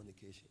only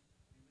fornication.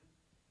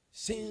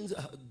 Sins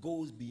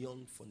goes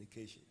beyond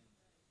fornication.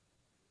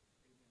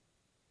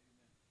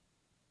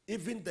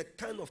 Even the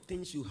kind of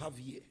things you have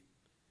here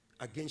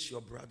against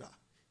your brother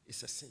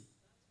is a sin.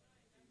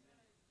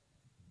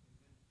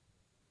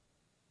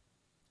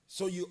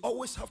 So you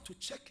always have to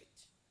check it.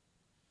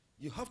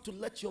 You have to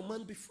let your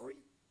man be free.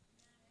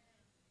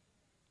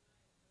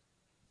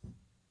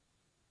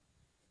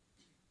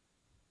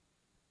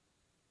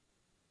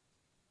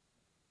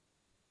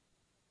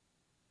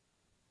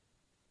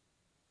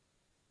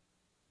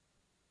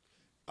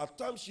 At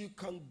times you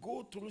can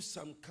go through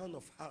some kind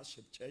of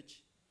hardship,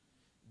 church.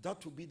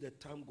 That will be the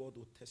time God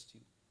will test you.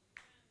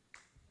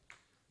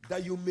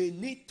 that you may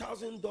need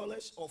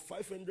 $1,000 or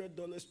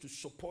 $500 to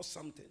support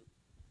something,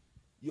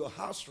 your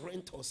house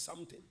rent or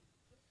something.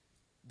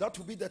 That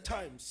will be the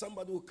time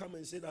somebody will come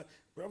and say that,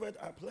 Prophet,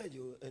 I pledge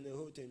you in the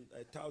whole thing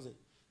 1,000.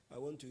 I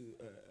want to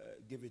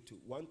give it to.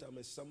 One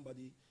time,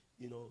 somebody,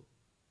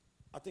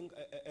 I think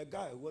a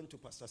guy went to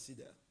Pastor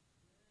Sida.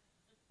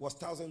 Was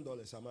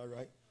 $1,000, am I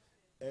right?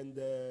 And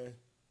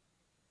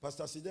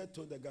Pastor Sida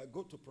told the guy,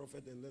 go to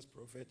Prophet and let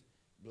Prophet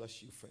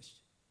bless you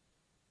first.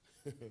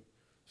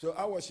 So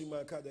I was in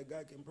my car. The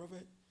guy came,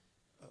 Prophet,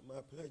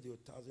 I pledge you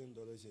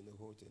 $1,000 in the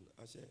whole thing.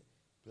 I said,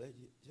 pledge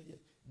it? He said, yeah.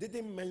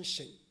 Didn't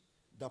mention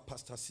that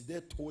Pastor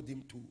Sida told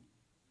him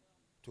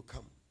to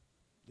come.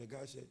 The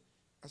guy said,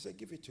 I said,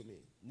 give it to me.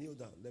 Kneel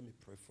down. Let me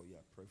pray for you.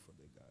 I pray for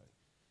the guy.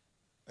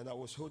 And I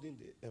was holding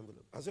the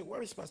envelope. I said,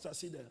 where is Pastor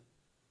Sida?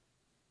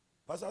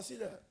 Pastor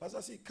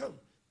Sida, come.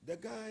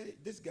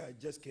 This guy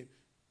just came.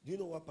 Do you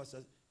know what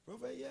Pastor?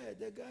 Prophet, yeah,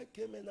 the guy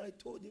came and I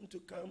told him to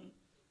come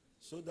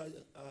so that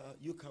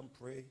you can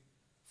pray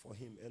for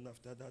him. And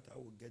after that, I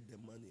will get the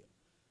money.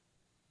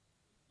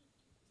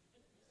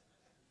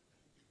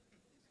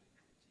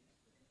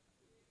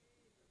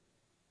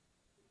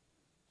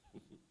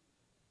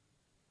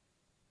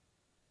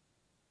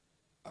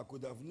 I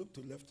could have looked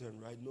to left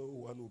and right. No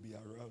one will be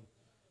around.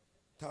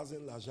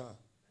 1,000 l'argent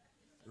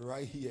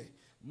right here.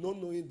 Not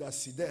knowing that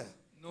Sida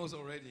knows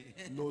already.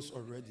 knows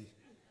already.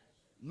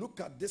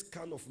 Look at this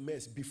kind of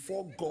mess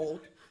before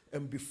God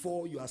and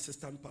before your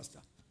assistant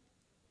pastor.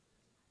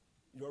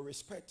 Your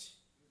respect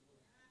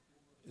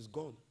is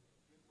gone.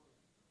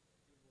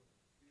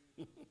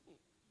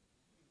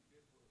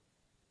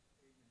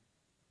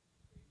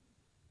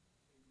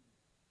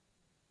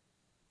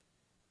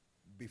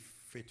 Be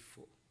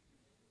faithful.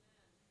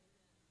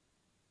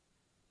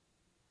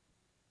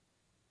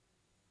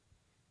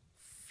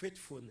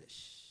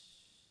 Faithfulness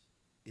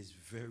is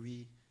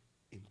very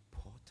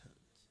important.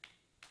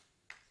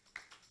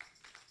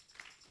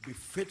 Be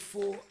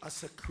faithful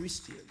as a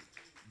Christian.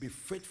 Be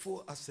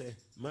faithful as a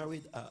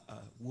married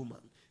woman.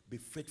 Be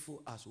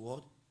faithful as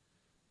what?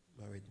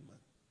 Married man.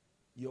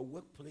 Your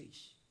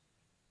workplace,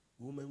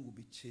 women will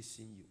be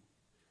chasing you.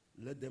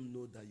 Let them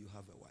know that you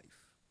have a wife.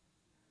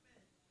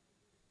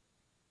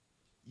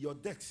 Your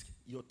desk,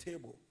 your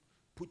table,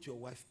 put your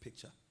wife's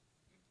picture.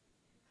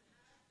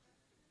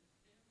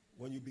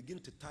 When you begin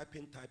to type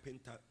in,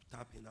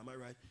 am I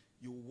right?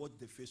 You watch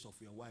the face of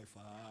your wife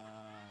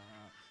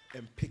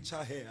and picture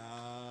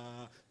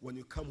her. When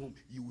you come home,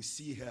 you will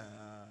see her.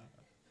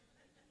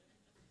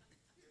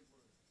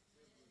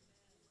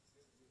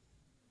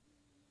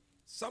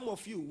 Some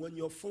of you, when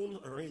your phone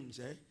rings,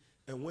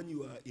 and when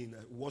you are in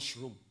a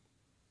washroom,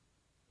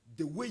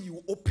 the way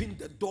you open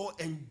the door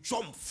and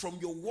jump from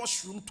your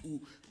washroom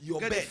to your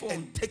bed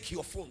and take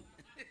your phone.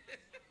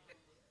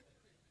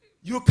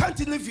 You can't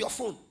leave your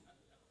phone.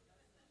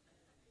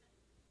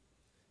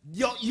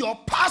 Your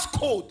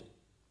passcode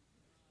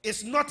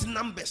is not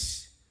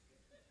numbers.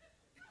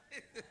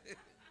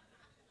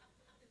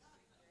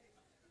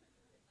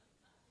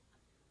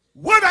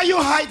 What are you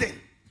hiding?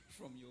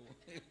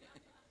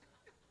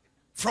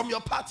 From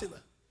your partner.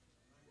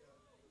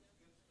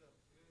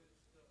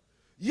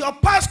 Your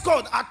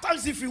passcode, at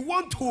times if you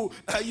want to,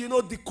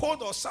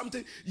 decode or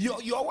something,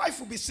 your wife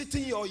will be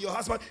sitting, or your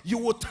husband, you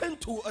will turn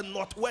to a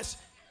northwest.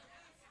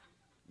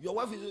 Your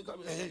wife is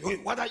coming, hey,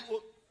 what are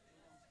you?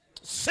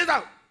 Sit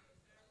down.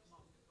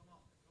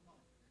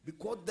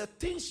 Because the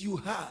things you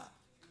have,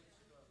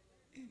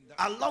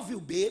 I love you,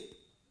 babe,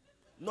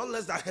 not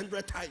less than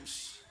 100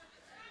 times.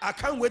 I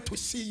can't wait to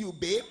see you,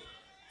 babe,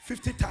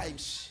 50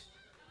 times.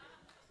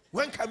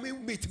 When can we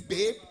meet,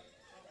 babe?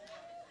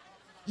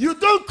 You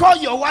don't call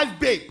your wife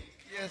babe,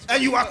 yes,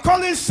 and you are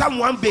calling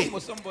someone babe.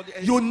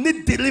 You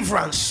need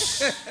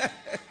deliverance.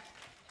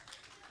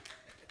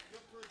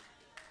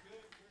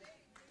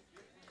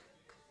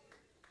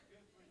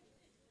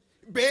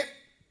 Babe,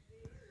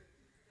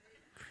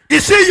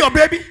 is he your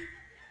baby?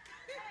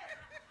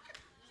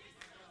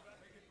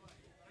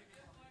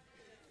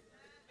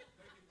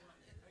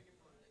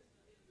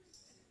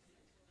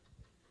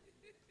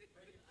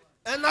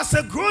 And as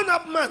a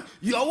grown-up man,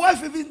 your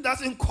wife even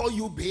doesn't call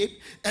you babe.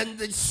 And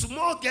the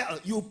small girl,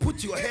 you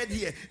put your head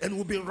here and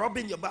will be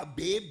rubbing your back,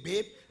 babe,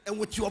 babe. And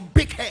with your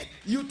big head,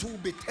 you two will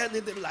be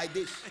turning it like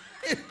this.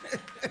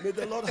 May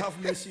the Lord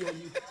have mercy on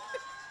you.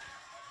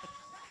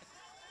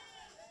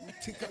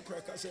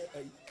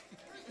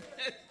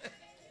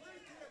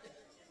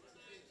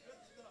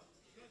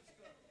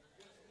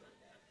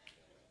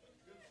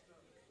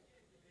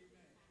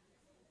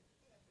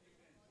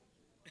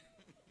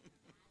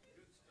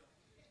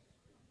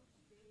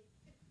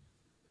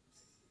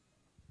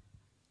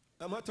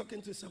 Am I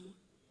talking to someone?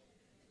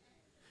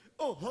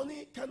 Oh,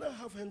 honey, can I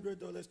have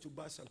 $100 to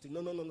buy something?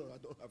 No, I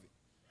don't have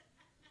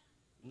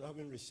it. I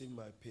haven't received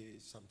my pay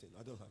something.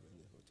 I don't have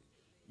anything.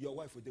 Your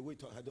wife with the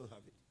weight on, I don't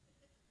have it.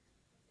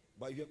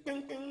 But if you're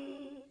bing,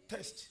 bing,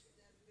 test.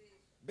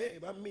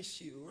 Babe, I miss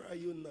you. Where are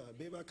you now?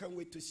 Babe, I can't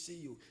wait to see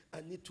you.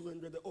 I need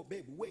 $200. Oh,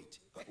 babe, wait.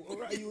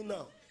 Where are you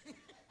now?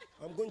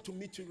 I'm going to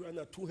meet you right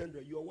now,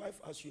 200. Your wife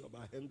asked you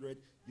about 100,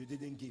 you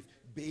didn't give.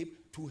 Babe,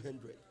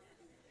 200.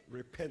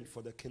 Repent,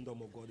 for the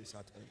kingdom of God is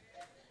at hand.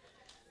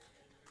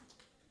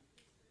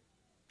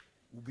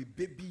 Will be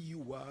baby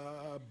you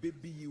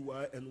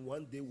are, and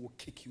one day will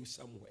kick you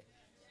somewhere.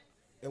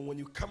 And when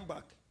you come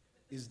back,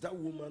 is that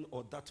woman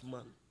or that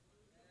man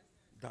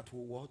that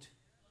will what?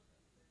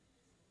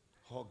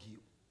 Hug you.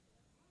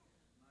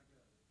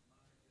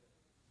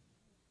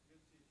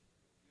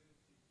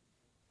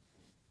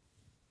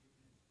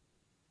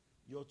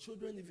 Your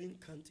children even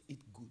can't eat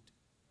good,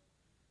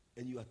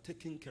 and you are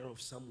taking care of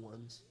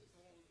someone's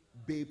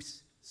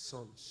babe's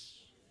sons.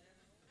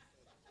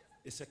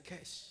 It's a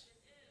curse.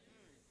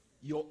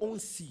 Your own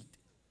seed,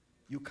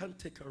 you can't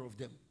take care of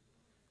them,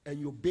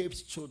 and your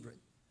babe's children.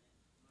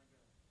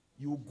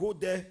 You go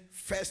there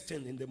first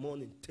thing in the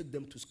morning, take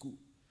them to school,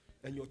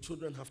 and your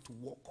children have to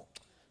walk.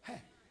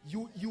 Hey,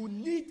 you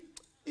need,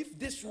 if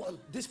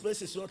this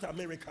place is not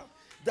America,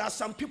 there are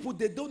some people,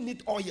 they don't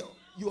need oil.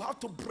 You have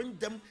to bring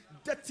them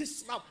dirty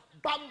slap,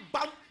 bam,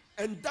 bam,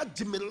 and that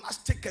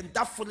gymnastic and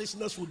that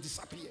foolishness will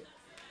disappear.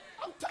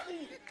 I'm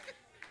telling you.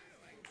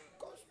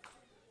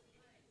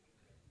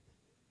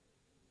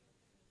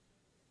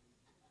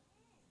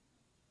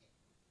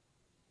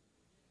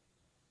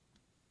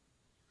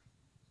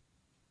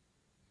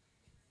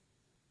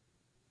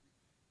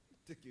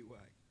 Take it why?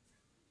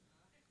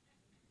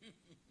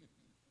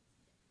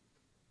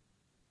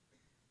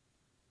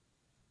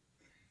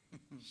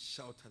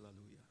 Shout hallelujah.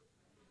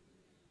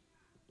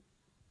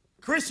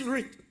 Chris,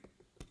 read.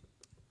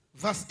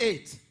 Verse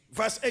 8.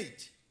 Verse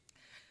 8.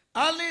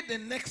 Early the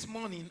next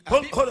morning.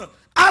 Hold on.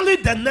 Early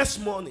the next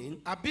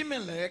morning.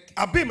 Abimelech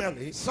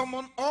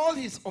summoned all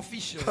his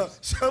officials.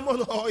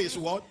 Summoned all his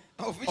what?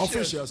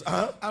 Officials.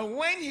 And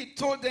when he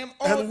told them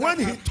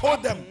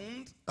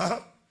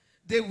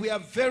they were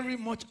very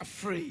much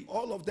afraid.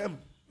 All of them.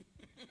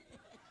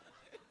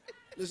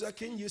 Mr.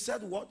 King, you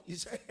said what? He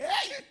said,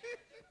 hey!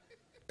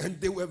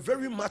 And they were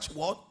very much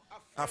what?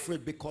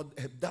 Afraid, because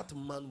that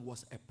man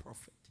was a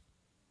prophet.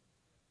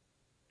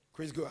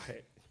 Chris, go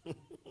ahead. Then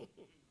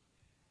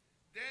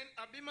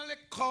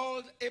Abimelech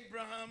called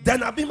Abraham.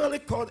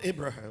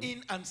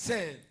 In and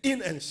said,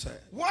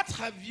 what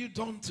have you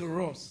done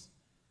to us?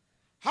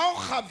 How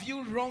have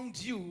you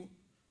wronged you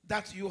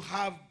that you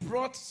have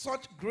brought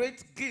such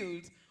great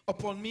guilt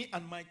upon me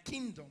and my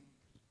kingdom?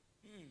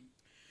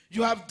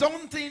 You have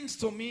done things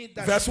to me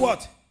that... Verse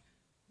what?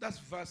 That's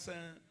verse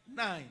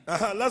 9.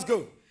 Let's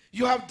go.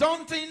 You have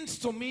done things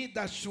to me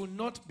that should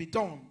not be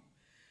done.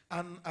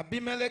 And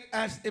Abimelech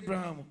asked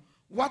Abraham,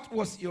 what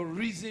was your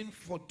reason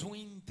for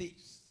doing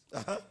this?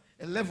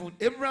 11.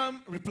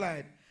 Abraham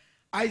replied,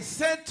 I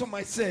said to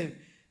myself,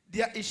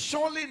 there is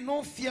surely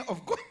no fear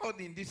of God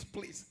in this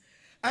place,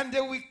 and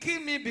they will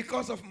kill me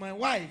because of my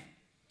wife.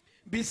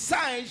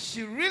 Besides,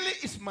 she really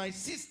is my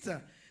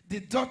sister, the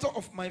daughter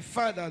of my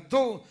father,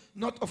 though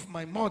not of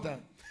my mother.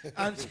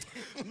 And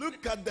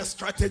look at the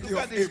strategy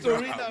of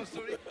Abraham.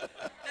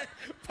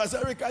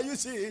 Pastor Eric, can you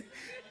see it?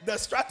 The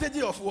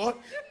strategy of what?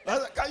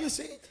 Can you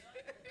see it?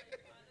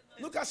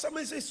 Look at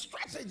somebody say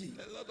strategy.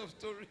 A lot of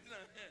stories.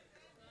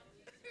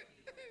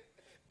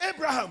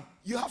 Abraham,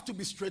 you have to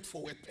be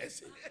straightforward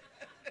person.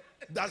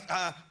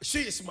 That she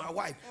is my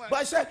wife. But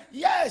I said,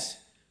 yes,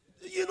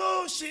 you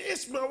know, she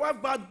is my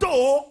wife, but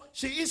though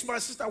she is my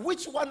sister,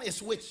 which one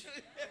is which?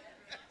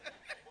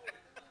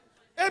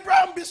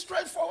 Abraham, be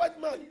straightforward,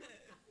 man.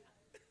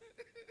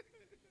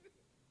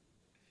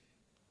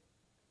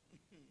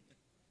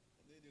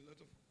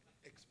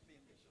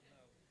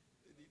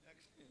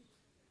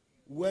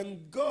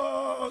 When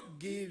God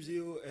gives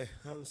you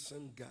a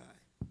handsome guy,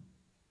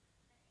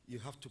 you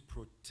have to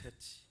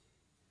protect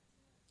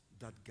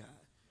that guy.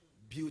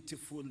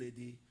 Beautiful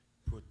lady,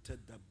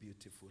 protect that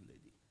beautiful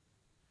lady.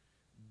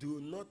 Do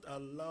not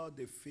allow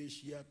the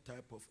facial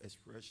type of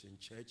expression,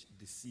 church,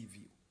 deceive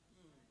you.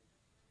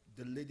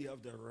 The lady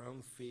of the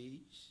round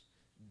face,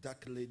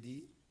 dark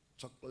lady,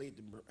 chocolate,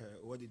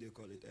 what did they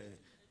call it?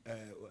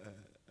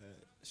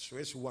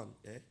 Swiss one,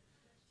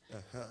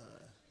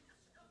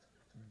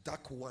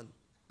 dark one,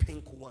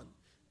 pink one.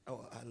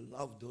 Oh, I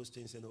love those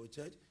things in our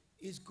church.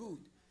 It's good.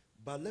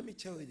 But let me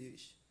tell you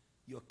this,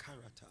 your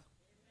character.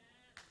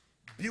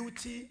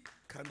 Beauty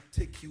can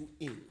take you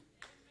in,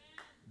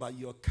 but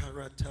your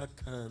character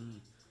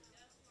can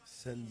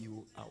send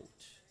you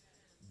out.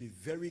 Be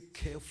very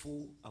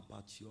careful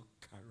about your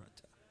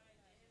character.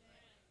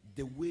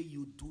 The way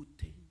you do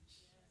things.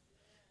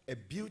 A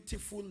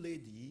beautiful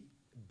lady,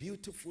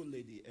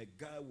 a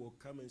guy will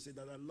come and say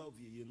that I love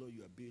you. You know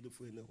you are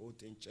beautiful in the whole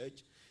thing,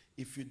 church.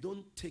 If you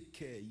don't take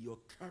care, your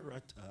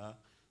character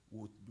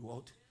would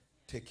what?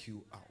 Take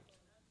you out.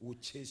 Will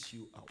chase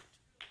you out.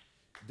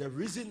 The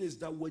reason is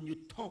that when you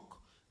talk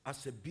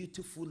as a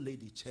beautiful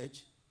lady,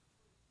 church,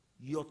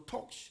 your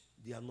talks,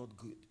 they are not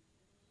good.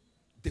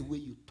 The way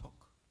you talk.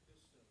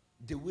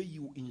 The way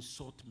you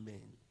insult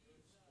men.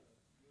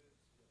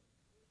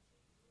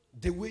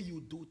 The way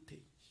you do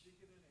things.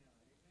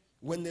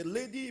 When a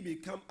lady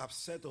become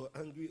upset or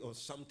angry or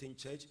something,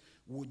 church,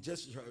 will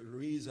just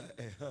raise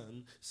a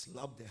hand,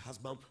 slap the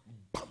husband,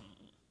 bam,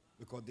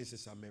 because this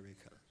is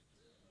America.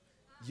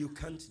 You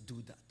can't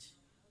do that.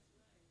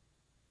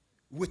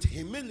 With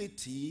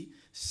humility,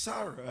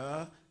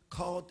 Sarah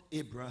called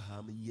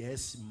Abraham,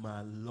 yes,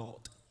 my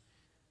Lord,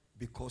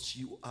 because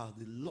you are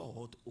the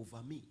Lord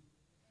over me.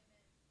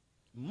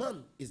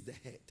 Man is the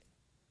head.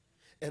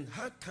 And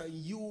how can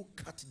you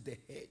cut the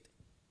head?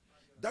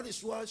 That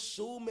is why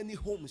so many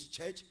homes,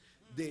 church,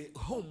 the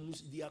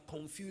homes, they are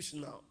confused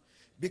now.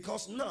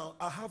 Because now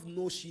I have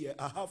nose here,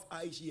 I have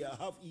eyes here,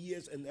 I have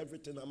ears and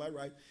everything, am I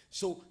right?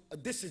 So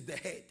this is the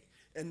head.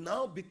 And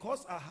now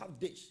because I have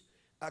this,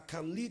 I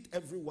can lead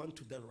everyone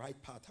to the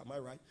right path, am I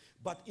right?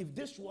 But if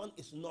this one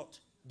is not,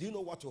 do you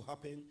know what will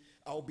happen?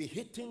 I'll be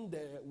hitting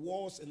the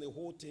walls and the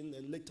whole thing,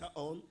 and later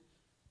on,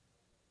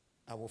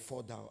 I will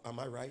fall down, am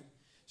I right?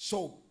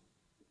 So,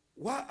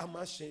 why am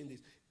I saying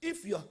this?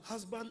 If your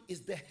husband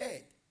is the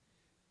head,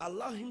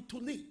 allow him to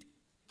lead.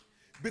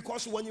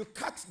 Because when you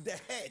cut the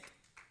head,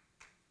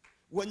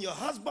 when your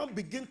husband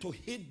begin to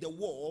hit the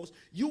walls,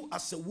 you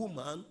as a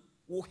woman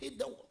will hit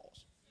the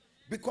walls.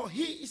 Because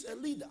he is a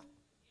leader.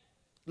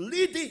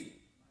 Leading.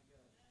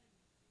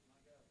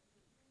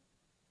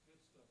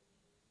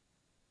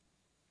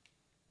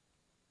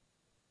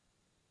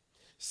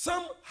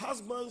 Some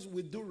husbands,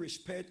 with due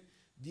respect,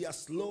 they are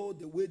slow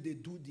the way they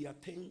do their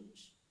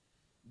things.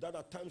 That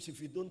at times,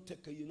 if you don't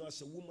take care,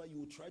 as a woman,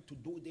 you will try to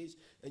do this,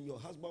 and your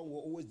husband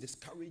will always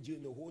discourage you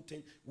in the whole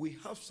thing. We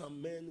have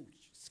some men,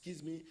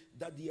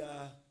 that they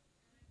are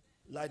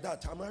like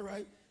that. Am I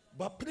right?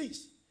 But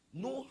please,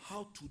 know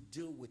how to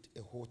deal with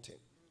a whole thing.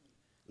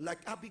 Like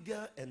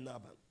Abigail and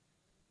Nabal.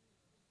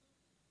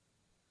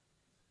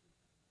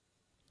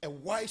 A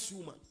wise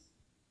woman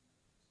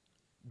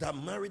that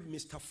married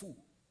Mr. Fool.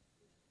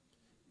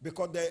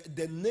 Because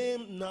the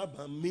name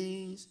Nabal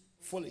means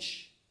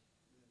foolish.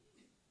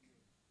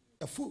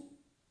 A fool.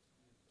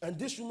 And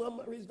this woman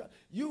marries that.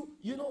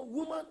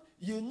 Woman,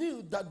 you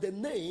knew that the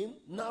name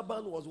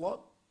Nabal was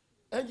what?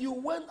 And you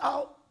went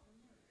out.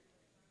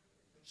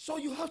 So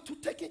you have to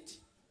take it.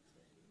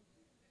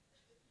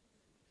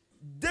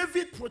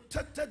 David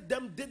protected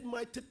them, did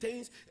mighty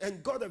things,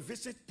 and got a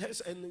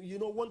visitors, and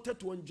wanted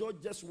to enjoy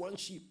just one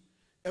sheep.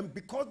 And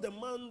because the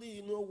man,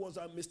 was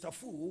a Mr.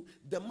 Fool,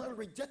 the man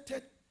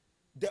rejected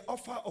the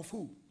offer of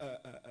who?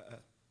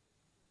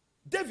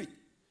 David.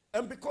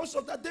 And because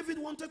of that, David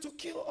wanted to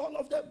kill all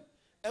of them.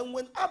 And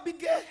when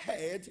Abigail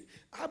heard,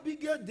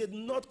 Abigail did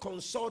not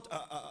consult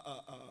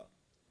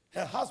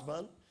her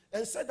husband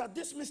and said that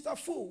this Mr.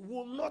 Fool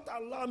will not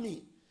allow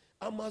me.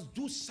 I must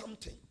do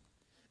something.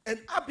 And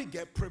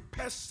Abigail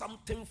prepared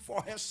something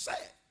for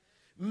herself.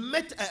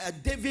 Met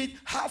David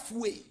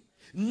halfway,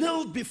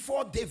 knelt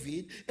before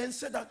David and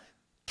said that,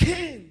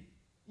 King,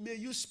 may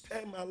you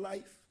spare my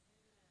life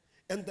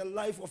and the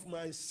life of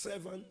my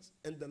servants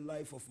and the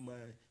life of my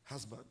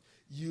husband.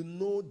 You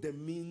know the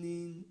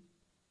meaning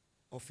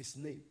of his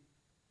name.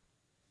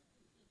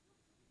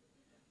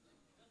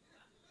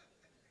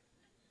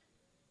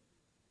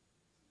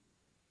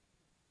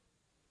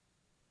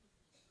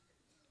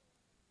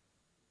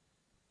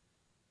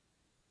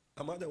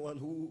 Am I the one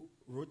who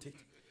wrote it?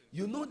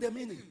 You know the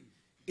meaning.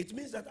 It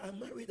means that I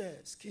married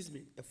a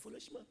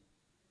foolish man.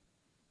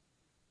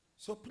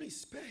 So please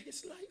spare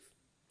his life.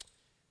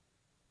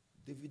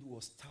 David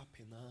was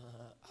tapping.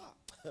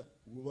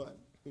 Woman.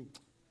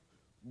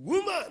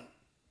 Woman.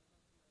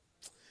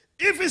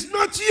 If it's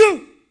not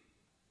you.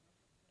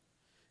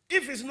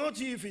 If it's not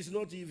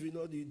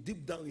you,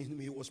 deep down in him,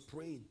 he was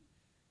praying.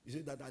 He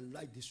said that I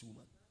like this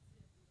woman.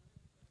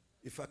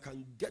 If I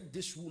can get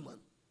this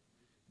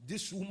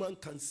woman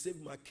can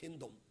save my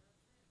kingdom.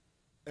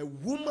 A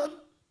woman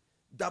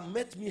that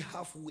met me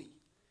halfway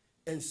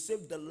and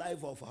saved the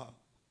life of her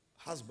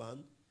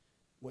husband,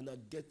 when I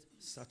get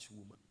such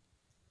woman.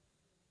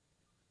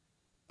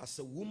 As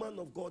a woman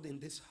of God in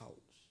this house,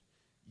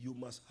 you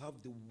must have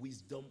the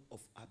wisdom of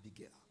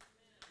Abigail.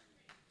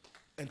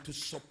 And to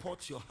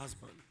support your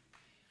husband.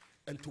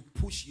 And to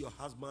push your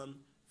husband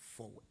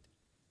forward.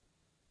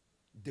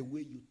 The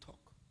way you talk.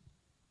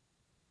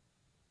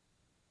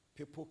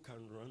 People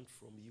can run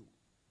from you.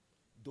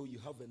 Though you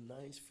have a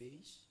nice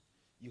face,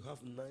 you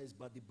have nice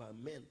body, but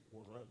men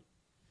will run.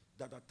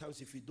 That at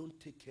times if you don't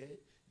take care,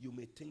 you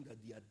may think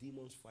that they are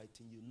demons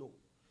fighting you. No.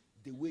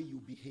 The way you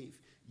behave,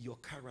 your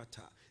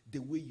character, the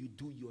way you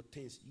do your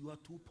things, you are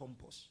too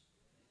pompous.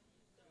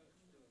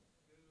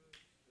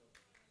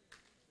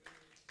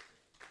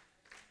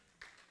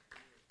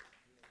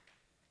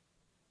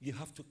 You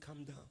have to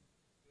calm down.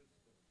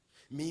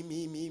 Me.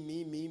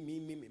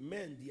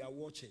 Men, they are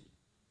watching.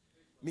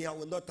 Me, I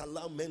will not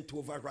allow men to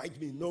override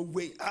me. No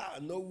way.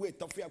 No way.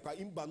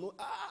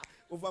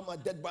 Over my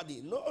dead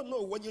body.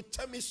 No. When you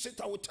tell me sit,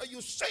 I will tell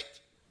you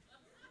sit.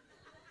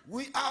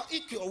 We are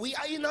equal. We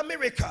are in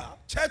America.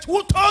 Church,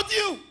 who told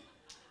you?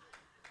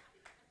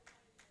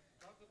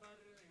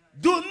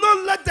 Do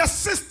not let the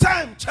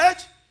system,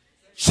 church,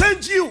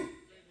 change you.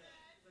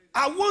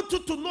 I want you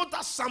to know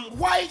that some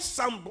whites,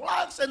 some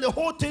blacks, and the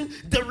whole thing,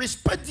 they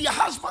respect their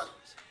husbands.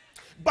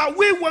 But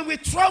when we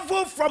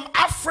travel from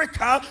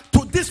Africa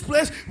to this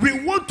place,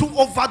 we want to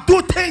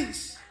overdo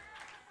things.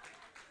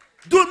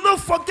 Do not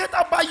forget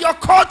about your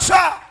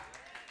culture.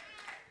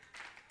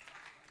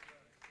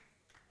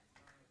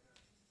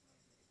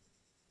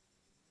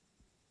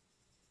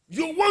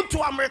 You want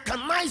to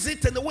Americanize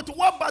it, and what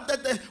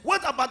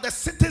about the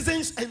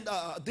citizens in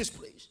this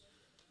place?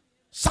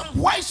 Some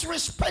whites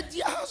respect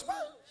their husbands.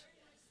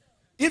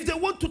 If they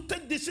want to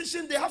take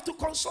decisions, they have to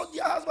consult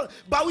their husband.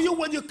 But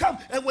when you come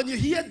and when you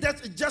hear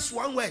that just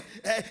one word,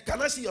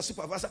 can I see your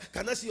supervisor?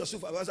 Can I see your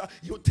supervisor?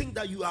 You think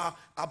that you are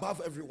above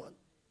everyone.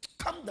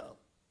 Calm down.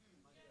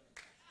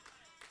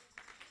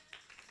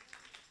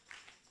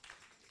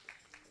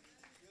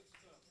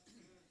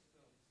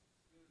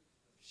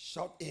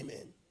 Shout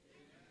amen.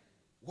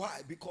 Why?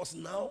 Because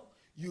now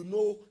you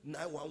know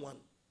 911.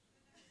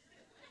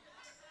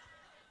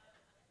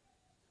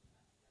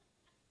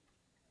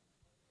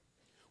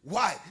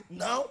 Why?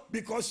 Now,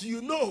 because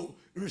you know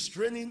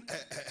restraining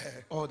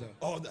order.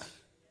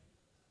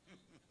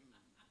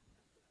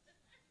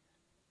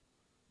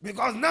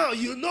 Because now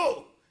you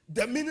know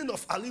the meaning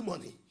of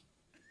alimony.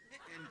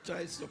 And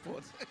child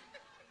support.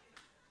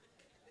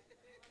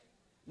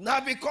 Now,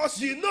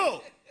 because you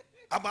know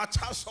about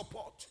child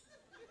support.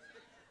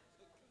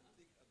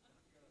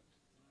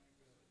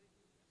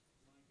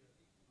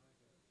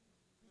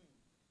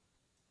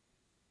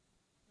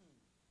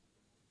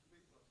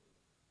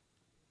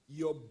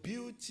 Your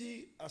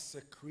beauty as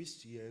a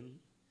Christian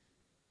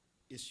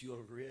is your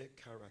real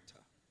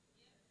character.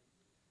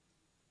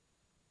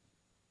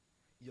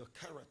 Your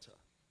character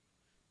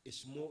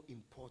is more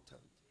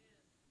important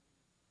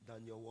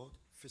than your what?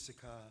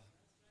 Physical.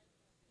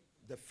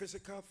 The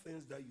physical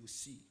things that you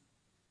see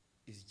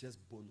is just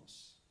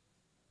bonus.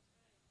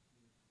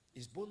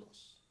 It's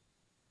bonus.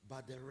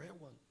 But the rare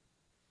one,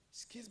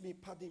 excuse me,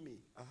 pardon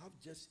me, I have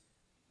just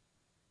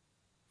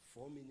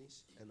 4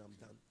 minutes and I'm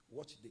done.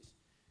 Watch this.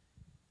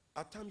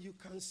 At times you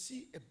can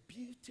see a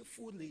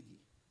beautiful lady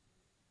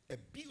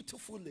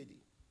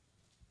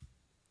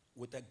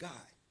with a guy,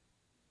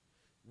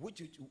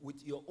 which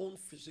with your own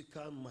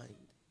physical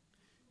mind,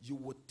 you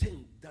would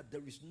think that there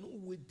is no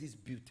way this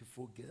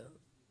beautiful girl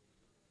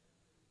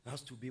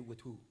has to be with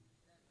who?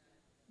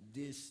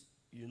 This,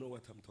 you know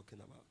what I'm talking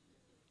about.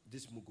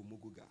 This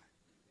mugu guy.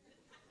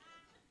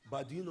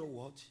 But do you know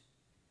what?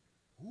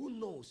 Who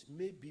knows?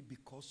 Maybe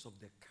because of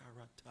the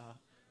character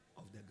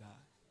of the guy.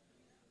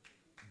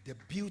 The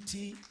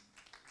beauty,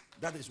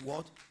 that is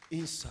what?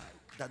 Inside,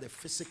 that the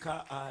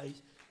physical eye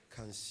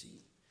can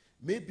see.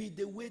 Maybe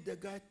the way the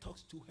guy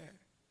talks to her.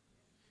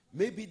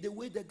 Maybe the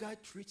way the guy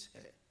treats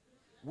her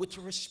with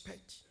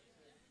respect.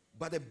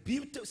 But a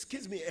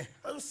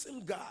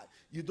handsome guy,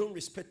 you don't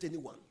respect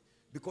anyone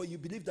because you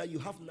believe that you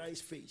have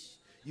nice face.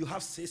 You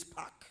have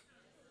 6-pack.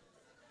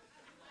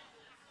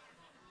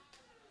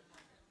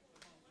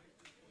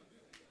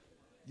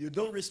 You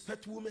don't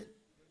respect women.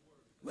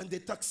 When they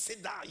talk,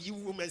 sit down, you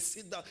women,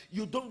 sit down.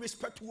 You don't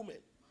respect women.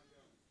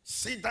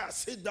 Sit down,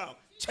 sit down.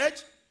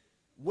 Church,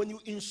 when you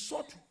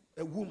insult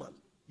a woman,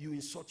 you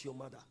insult your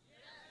mother.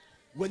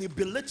 When you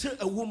belittle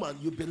a woman,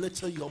 you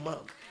belittle your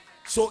mom.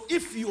 So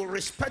if you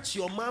respect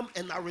your mom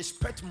and I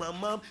respect my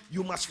mom,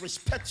 you must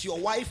respect your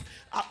wife.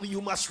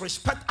 You must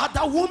respect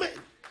other women.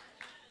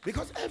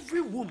 Because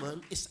every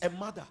woman is a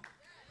mother.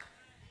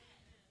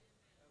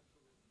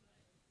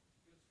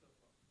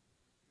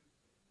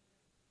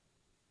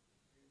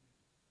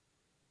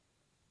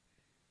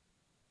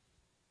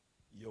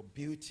 Your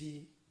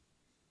beauty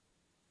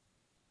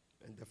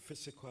and the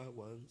physical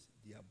ones,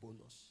 they are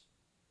bonus.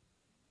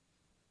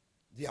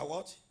 They are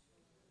what?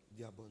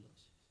 They are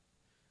bonus.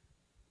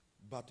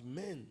 But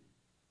men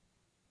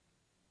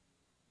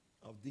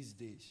of these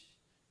days,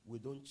 we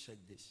don't check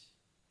this.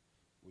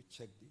 We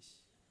check this.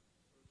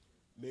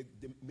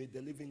 May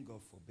the living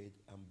God forbid,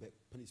 and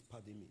please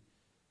pardon me.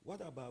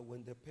 What about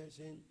when the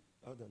person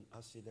had an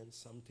accident,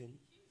 something,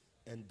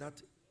 and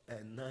that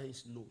a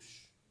nice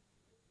nose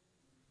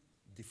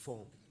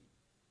deformed?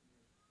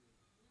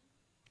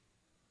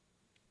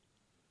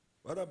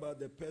 What about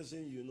the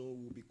person,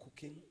 will be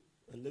cooking,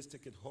 and let's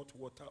take it hot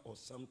water or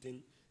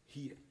something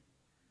here,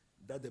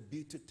 that the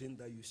beauty thing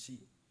that you see,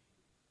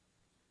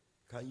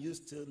 can you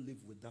still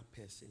live with that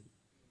person?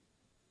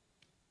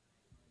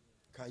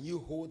 Can you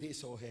hold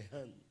his or her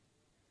hand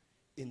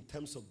in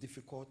terms of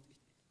difficulty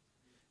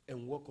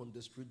and walk on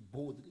the street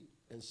boldly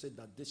and say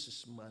that this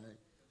is my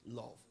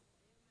love,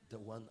 the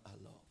one I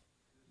love?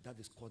 That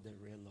is called the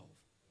real love.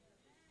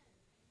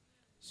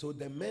 So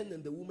the men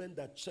and the women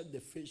that check the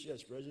facial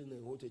expression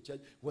and hold the church,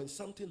 when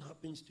something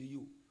happens to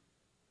you,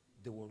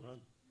 they will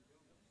run.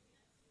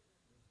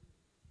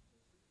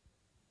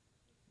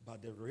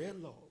 But the real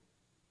love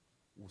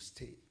will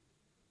stay.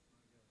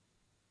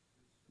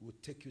 Will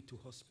take you to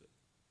hospital.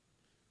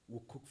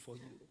 Will cook for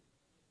you.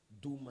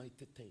 Do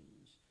mighty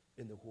things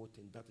in the whole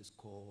thing. That is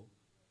called,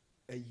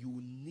 and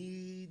you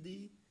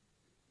need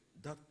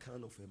that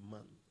kind of a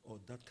man or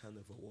that kind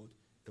of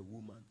a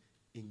woman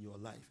in your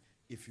life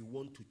if you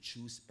want to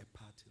choose a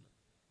partner.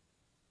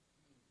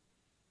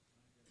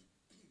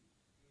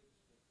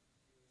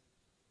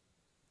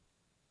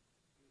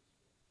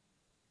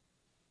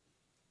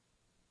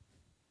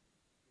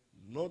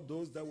 Not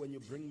those that when you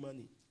bring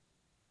money,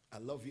 I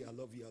love you, I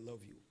love you, I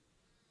love you.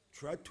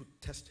 Try to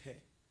test her.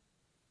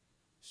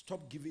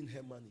 Stop giving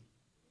her money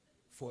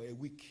for a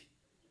week.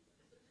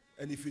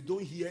 And if you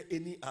don't hear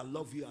any I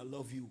love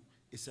you,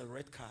 it's a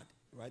red card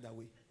right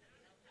away.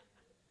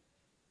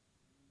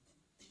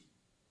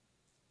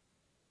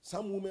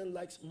 Some women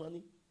likes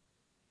money.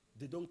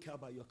 They don't care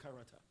about your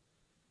character.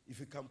 If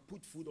you can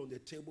put food on the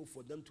table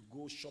for them to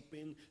go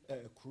shopping,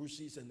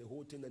 cruises and the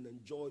whole thing and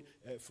enjoy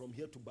from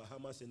here to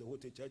Bahamas and the whole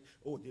thing, church,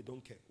 oh, they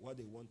don't care. What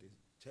they want is,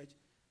 church,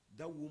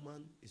 that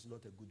woman is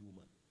not a good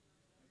woman.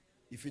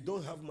 If you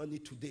don't have money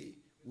today,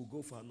 we'll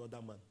go for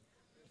another man.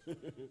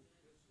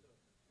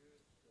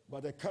 By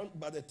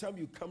the time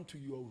you come to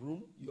your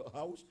room, your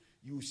house,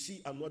 you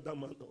see another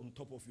man on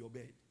top of your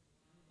bed.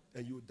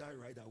 And you die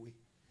right away.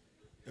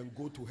 And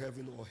go to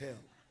heaven or hell.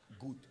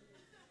 Good.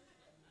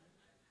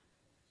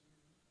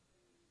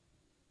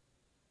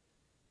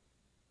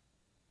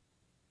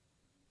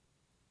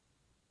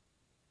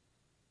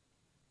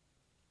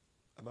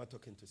 Am I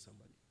talking to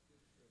somebody?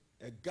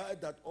 A guy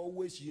that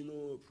always,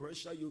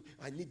 pressure you.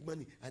 I need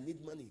money. I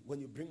need money. When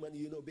you bring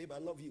money, babe, I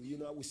love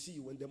you. I will see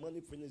you. When the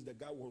money finishes, the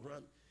guy will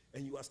run.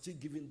 And you are still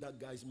giving that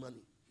guy's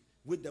money.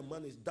 With the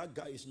money, that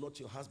guy is not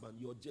your husband.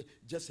 You're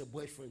just a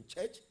boyfriend.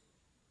 Church,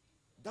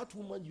 that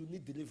woman, you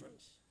need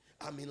deliverance.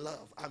 I'm in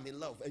love. I'm in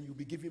love. And you'll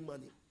be giving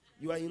money.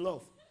 You are in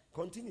love.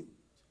 Continue.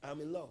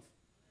 I'm in love.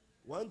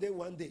 One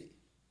day.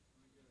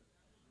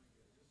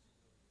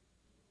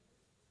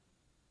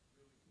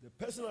 The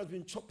person has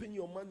been chopping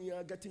your money,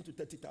 getting to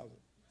 30,000.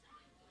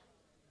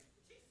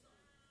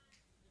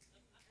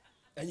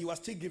 And you are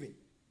still giving.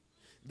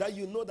 That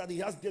you know that he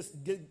has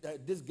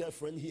this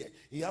girlfriend here.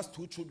 He has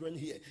 2 children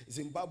here.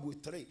 Zimbabwe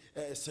 3,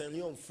 Sierra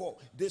Leone 4.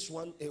 This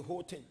one, a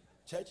whole thing.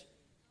 Church,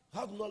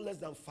 have not less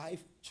than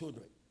 5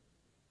 children.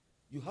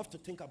 You have to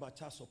think about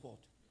child support.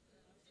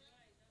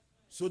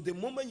 So the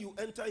moment you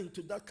enter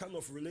into that kind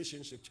of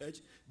relationship, church,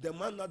 the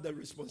man has the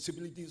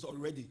responsibilities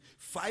already.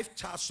 5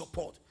 child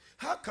support.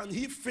 How can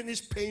he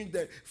finish paying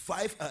the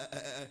 5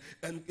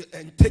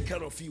 and take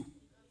care of you?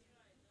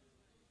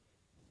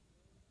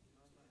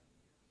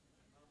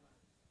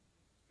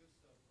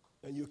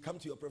 And you come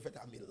to your prophet,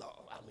 I'm in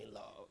love, I'm in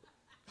love.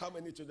 How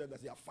many children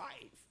does he have?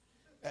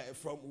 5.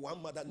 From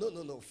one mother.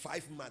 No,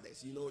 5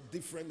 mothers,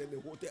 different in the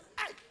hotel.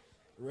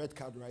 Red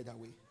card right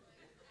away.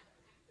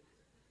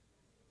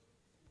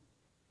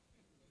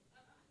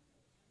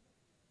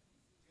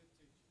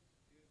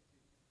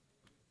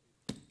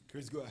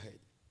 Chris, go ahead.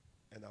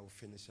 And I will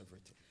finish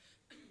everything.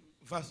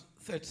 Verse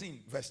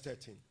 13. Verse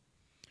 13.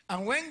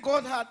 And when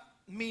God had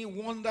me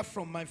wander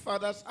from my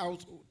father's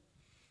household,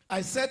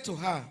 I said to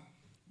her,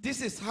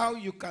 this is how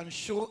you can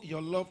show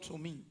your love to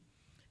me.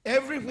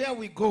 Everywhere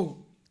we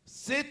go,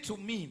 say to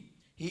me,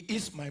 he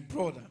is my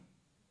brother.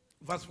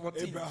 Verse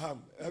 14.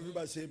 Abraham.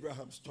 Everybody say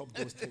Abraham. Stop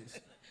those things.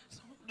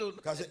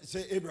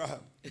 Say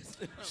Abraham.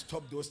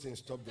 Stop those things.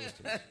 Stop those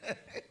things.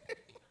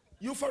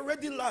 You've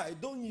already lied.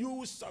 Don't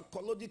use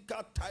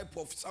psychological type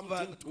of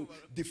something to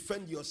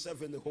defend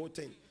yourself in the whole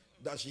thing.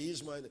 That she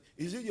is mine.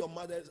 Is it your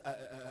mother's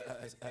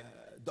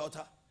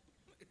daughter?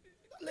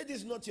 That lady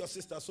is not your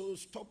sister, so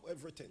stop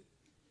everything.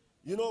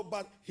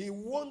 But he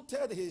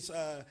wanted his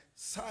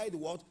side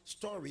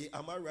story,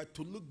 am I right,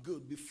 to look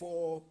good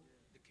before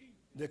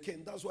the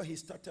king. That's why he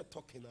started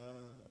talking.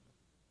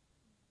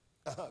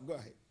 Go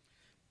ahead.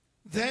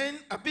 Then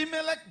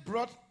Abimelech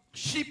brought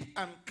sheep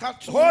and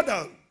cattle. Hold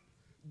on.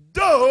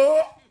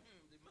 Though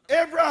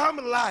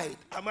Abraham lied,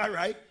 am I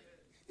right?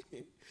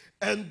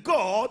 And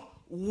God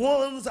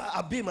warns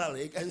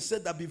Abimelech and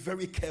said that be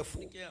very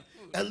careful.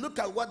 And look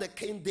at what the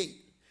king did.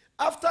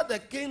 After the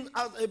king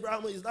asked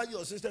Abraham, is that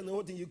your sister and the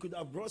whole thing? You could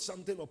have brought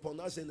something upon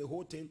us and the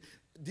whole thing.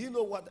 Do you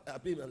know what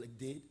Abimelech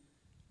did?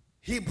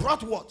 He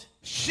brought what?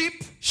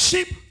 Sheep,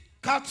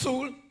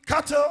 cattle,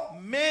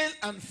 male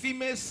and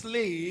female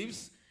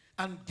slaves,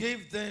 and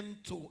gave them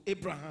to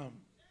Abraham.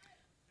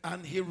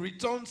 And he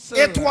returned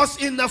Sarah. It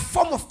was in the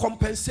form of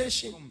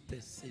compensation.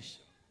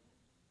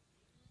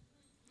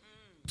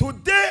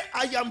 Today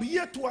I am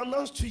here to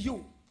announce to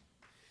you,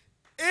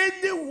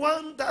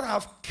 anyone that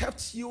have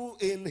kept you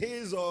in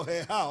his or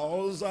her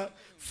house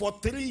for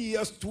 3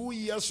 years, 2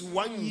 years,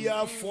 1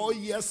 year, 4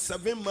 years,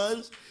 7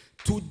 months,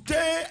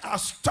 today I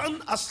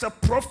stand as a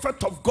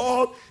prophet of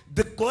God,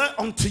 declare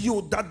unto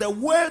you that the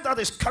word that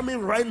is coming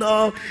right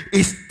now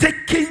is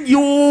taking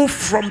you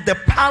from the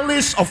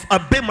palace of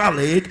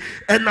Abimelech,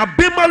 and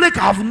Abimelech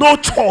have no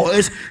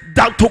choice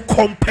than to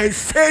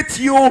compensate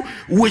you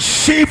with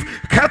sheep,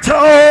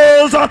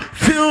 cattle,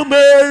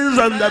 females,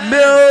 and the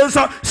males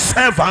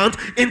servant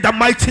in the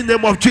mighty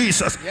name of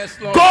Jesus. Yes,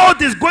 Lord.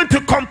 God is going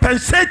to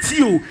compensate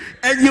you,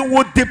 and you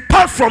will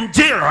depart from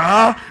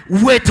Gerar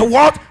with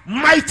what?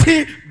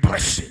 Mighty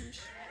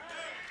blessings.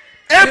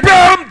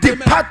 Abraham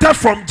departed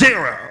from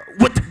Gerar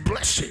with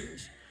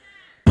blessings,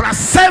 plus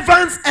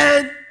servants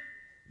and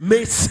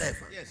May 7.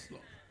 Yes,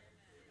 Lord.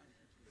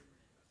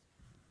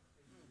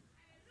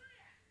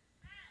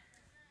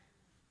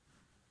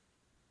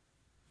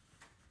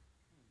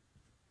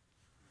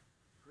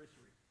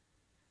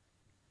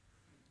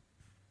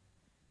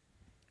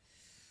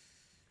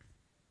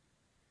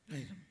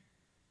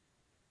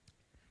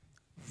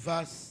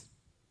 Verse.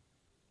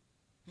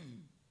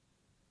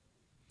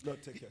 No,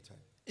 take your time.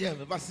 Yeah,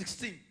 verse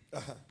 16.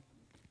 Uh-huh.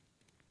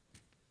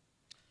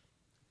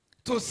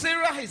 To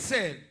Sarah he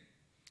said,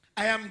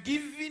 I am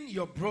giving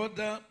your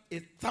brother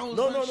 1,000.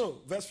 No.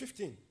 Verse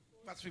 15.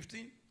 Verse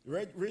 15.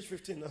 Read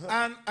 15. Uh-huh.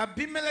 And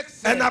Abimelech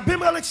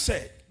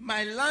said,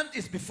 my land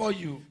is before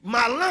you.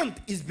 My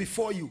land is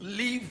before you.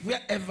 Live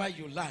wherever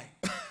you like.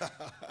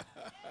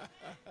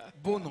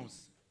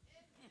 Bonus.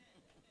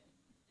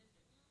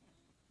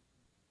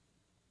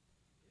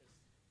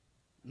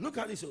 Look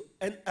at this.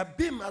 And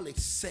Abimelech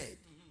said,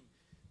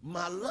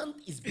 my land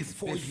is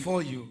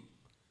before you.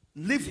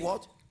 Live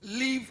what?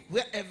 Live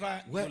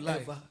wherever you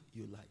like.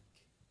 You like.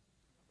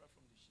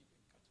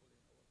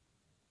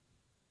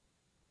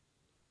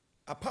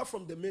 Apart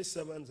from the maid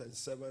servants and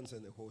servants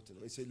and the whole thing,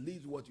 he said,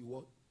 leave what you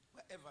want.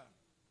 Wherever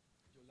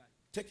you like.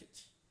 Take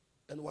it.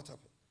 And what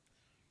happened?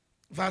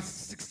 Verse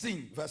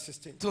 16. Verse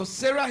 16. To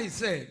Sarah he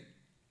said,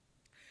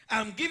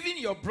 I'm giving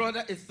your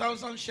brother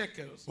 1,000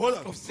 shekels. Hold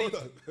on.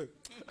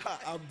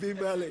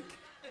 Abimelech.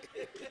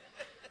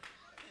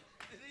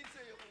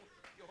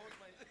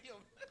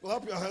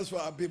 Clap your hands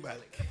for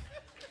Abimelech.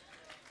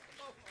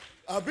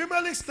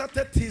 Abimelech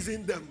started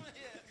teasing them.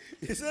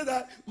 He said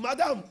that,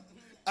 Madam,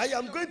 I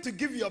am going to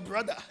give your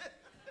brother.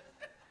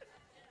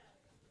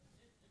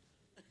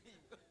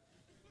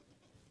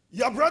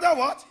 Your brother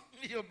what?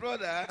 Your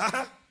brother.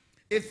 Uh-huh.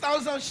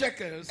 1,000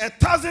 shekels.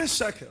 1,000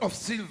 shekels. Of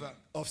silver.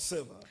 Of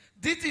silver.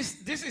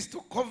 This is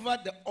to cover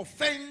the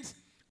offense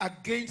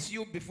against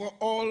you before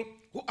all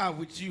who are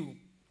with you.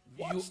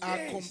 Watch you are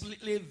this.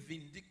 completely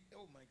vindicated.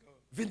 Oh my God.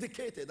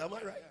 Vindicated, am I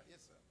right? Yeah, yes,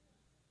 sir.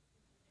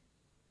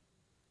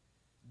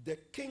 The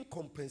king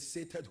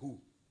compensated who?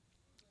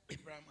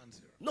 Abraham and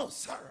Sarah. No,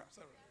 Sarah.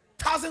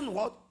 1,000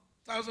 what?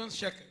 1,000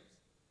 shekels.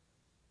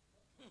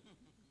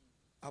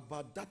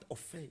 About that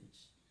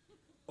offense.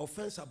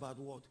 Offense about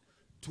what?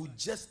 To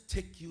just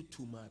take you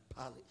to my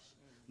palace.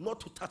 Not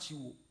to touch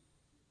you.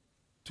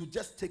 To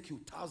just take you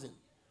 1,000.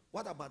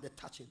 What about the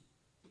touching?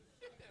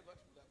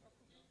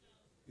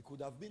 It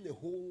could have been a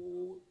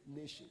whole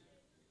nation.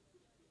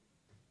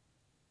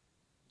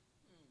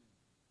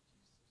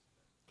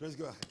 Let's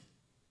go ahead.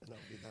 And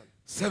I'll be done.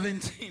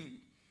 17.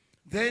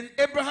 Then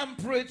Abraham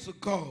prayed to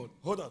God.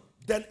 Hold on.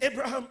 Then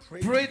Abraham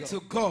prayed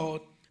to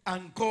God,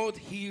 and God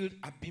healed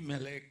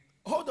Abimelech.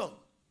 Hold on.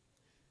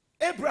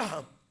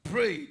 Abraham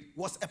prayed.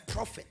 Was a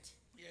prophet.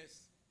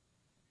 Yes.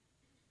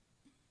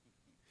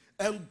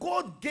 And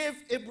God gave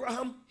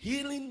Abraham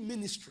healing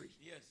ministry.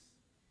 Yes.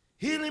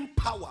 Healing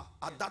power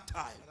at that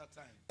time.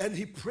 And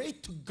he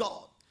prayed to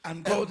God.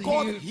 And God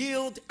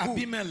healed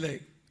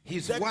Abimelech,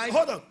 his wife.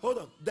 Hold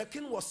on. The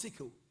king was sick.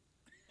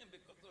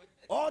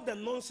 All the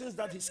nonsense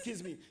that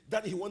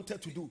that he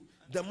wanted to do,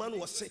 the man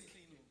was sick.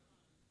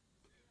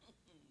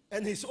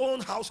 And his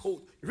own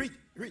household. Read.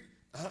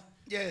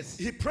 Yes.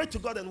 He prayed to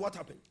God, and what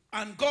happened?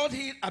 And God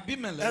healed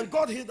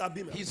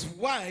Abimelech. His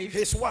wife.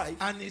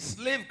 And his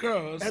slave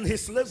girls.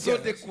 So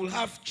they could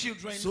have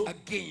children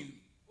again.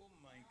 Oh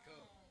my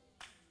God.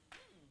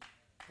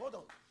 Hold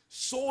on.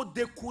 So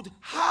they could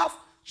have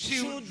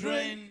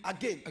children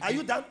again. Are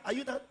you done?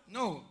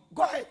 No.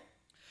 Go ahead.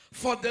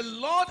 For the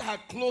Lord had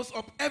closed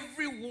up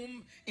every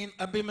womb in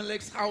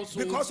Abimelech's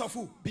household. Because of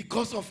who?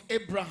 Because of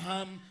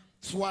Abraham's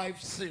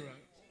wife Sarah.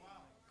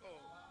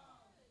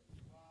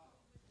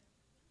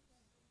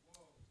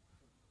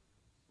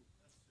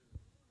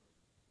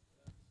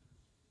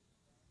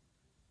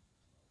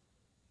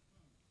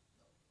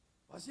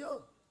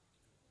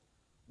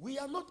 We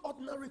are not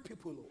ordinary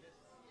people.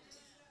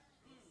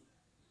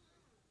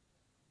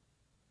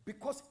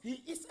 Because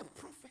he is a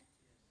prophet.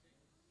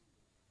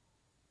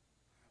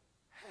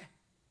 Hey,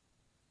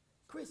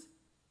 Chris,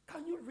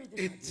 can you read it?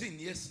 18, again?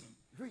 Yes.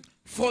 Read.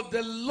 For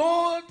the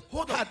Lord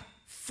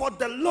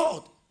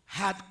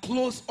had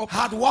closed up.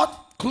 Had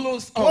what?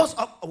 Closed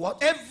up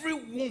what? Every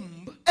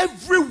womb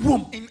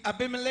in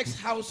Abimelech's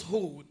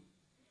household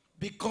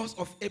because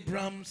of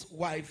Abraham's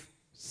wife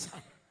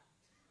Sarah.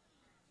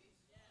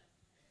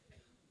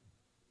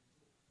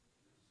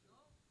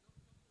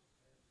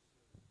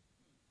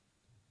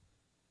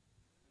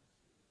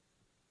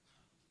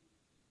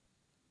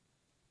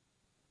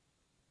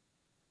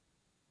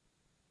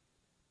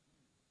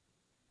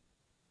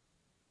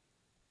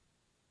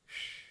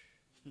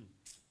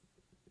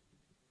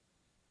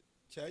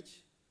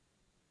 Church,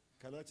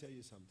 can I tell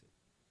you something?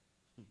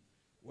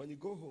 When you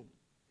go home,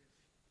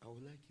 I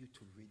would like you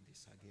to read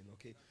this again,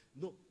 okay?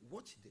 No,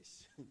 watch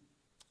this.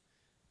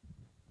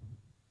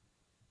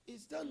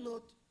 Is that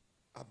not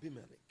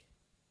Abimelech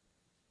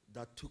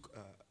that took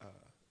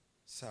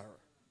Sarah?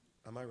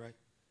 Am I right?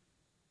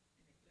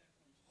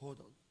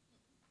 Hold on.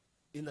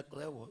 In a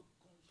clear word,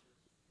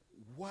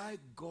 why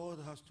God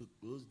has to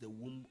close the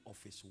womb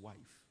of his wife?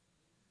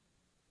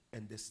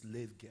 And the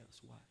slave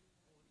girls, why?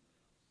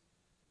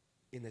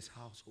 In his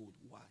household,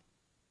 why?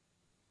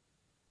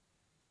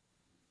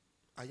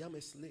 I am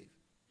a slave.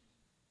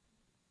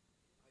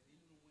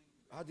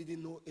 I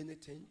didn't know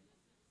anything.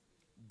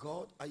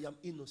 God, I am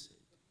innocent.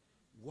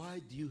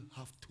 Why do you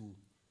have to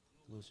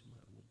close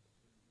my womb?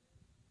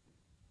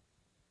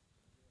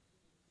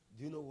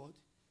 Do you know what?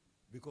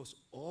 Because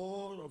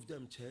all of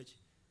them, church,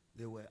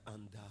 they were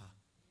under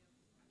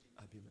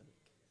Abimelech.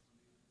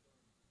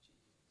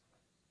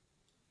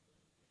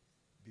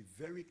 Be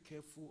very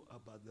careful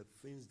about the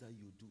things that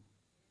you do.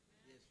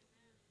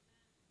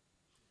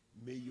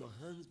 May your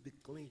hands be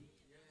clean.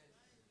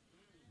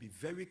 Be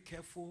very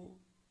careful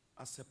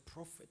as a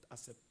prophet,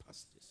 as a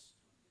pastor.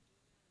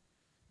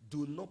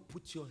 Do not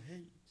put your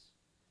hands,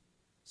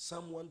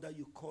 someone that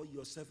you call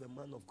yourself a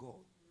man of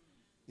God,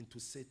 into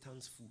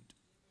Satan's food.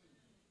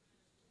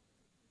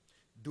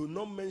 Do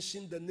not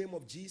mention the name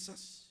of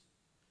Jesus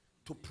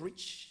to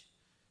preach,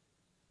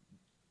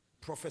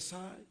 prophesy,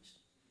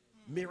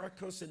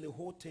 miracles and the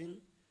whole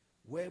thing,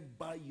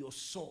 whereby your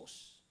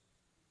source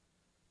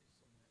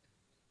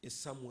is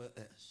somewhere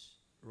else,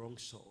 wrong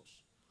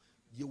source.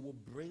 You will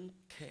bring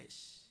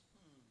curse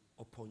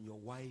upon your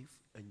wife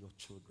and your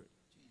children.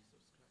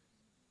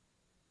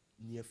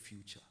 Near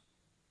future.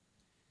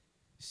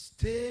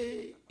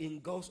 Stay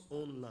in God's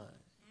own line.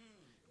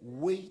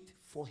 Wait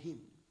for him.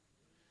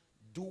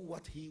 Do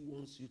what he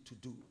wants you to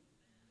do.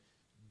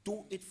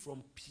 Do it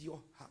from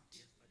pure heart.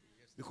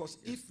 Because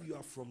if you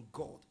are from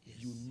God,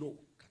 you know.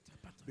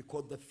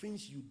 Because the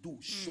things you do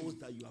shows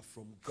that you are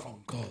from God.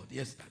 From God,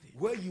 yes, Daddy.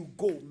 Where you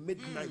go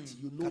midnight,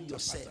 you know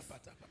yourself.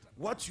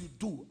 What you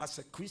do as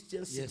a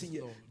Christian sitting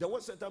here. There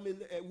was a time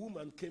a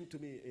woman came to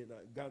me in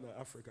Ghana,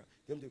 Africa.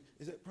 Came to me.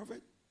 He said,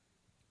 Prophet,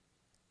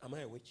 am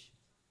I a witch?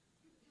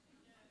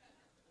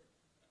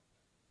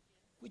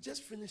 We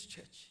just finished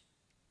church.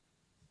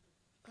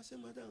 I said,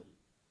 Madam,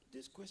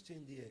 this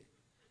question there.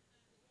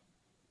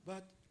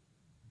 But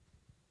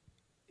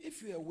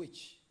if you're a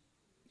witch,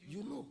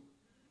 you know.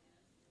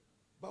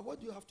 But what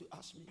do you have to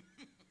ask me?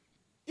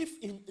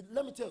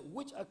 Let me tell you,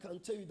 which I can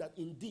tell you that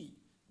indeed,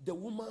 the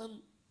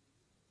woman,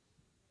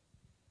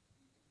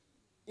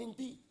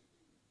 indeed,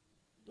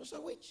 was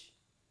a witch.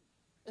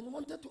 And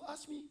wanted to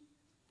ask me.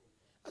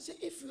 I said,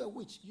 if you're a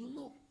witch, you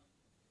know.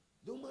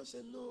 The woman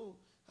said, no,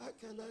 how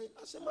can I?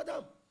 I said,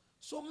 Madam,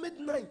 so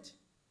midnight,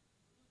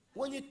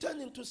 when you turn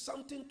into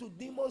something to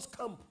demons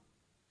camp,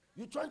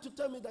 you're trying to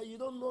tell me that you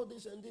don't know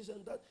this and this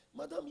and that.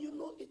 Madam, you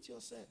know it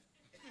yourself.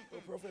 Oh,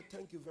 Prophet,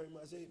 thank you very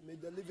much. I say, may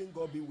the living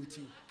God be with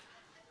you.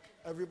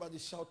 Everybody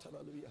shout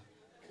hallelujah.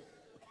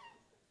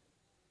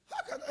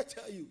 How can I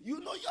tell you? You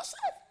know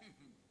yourself.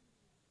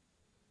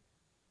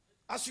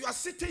 As you are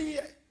sitting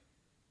here,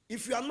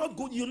 if you are not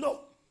good, you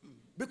know.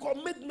 Because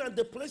midnight,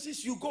 the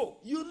places you go,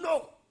 you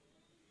know.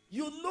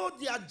 You know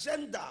the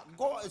agenda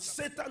God,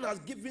 Satan has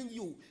given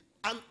you.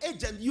 An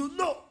agent, you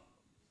know.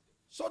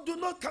 So do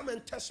not come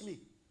and test me.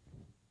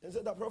 And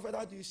say, the prophet,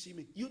 how do you see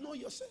me? You know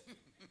yourself.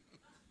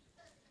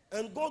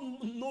 And God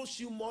knows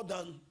you more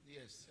than.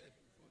 Yes.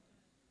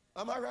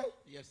 Am I right?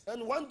 Yes.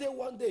 And one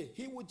day,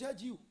 he will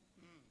judge you.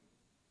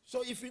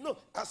 So if you know,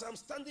 as I'm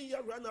standing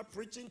here right now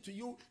preaching to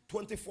you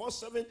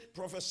 24/7,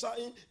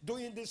 prophesying,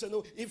 doing this and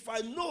all, if I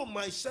know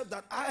myself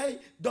that I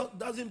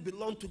doesn't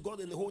belong to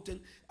God in the whole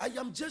thing, I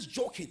am just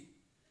joking.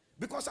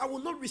 Because I will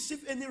not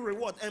receive any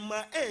reward and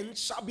my end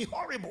shall be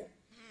horrible.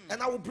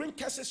 And I will bring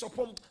curses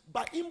upon,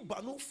 but in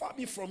Banu far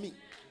be from me.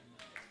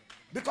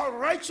 Because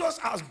righteous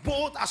as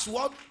bold as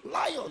what?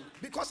 Lion.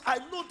 Because I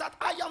know that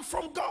I am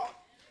from God.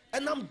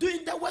 And I'm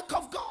doing the work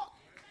of God.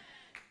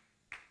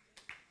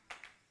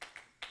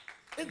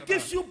 It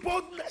gives you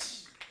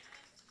boldness.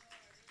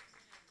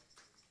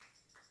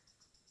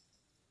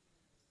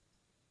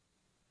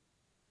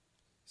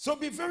 So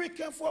be very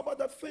careful about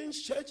the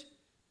things, church.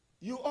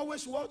 You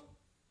always what?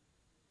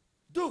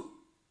 Do.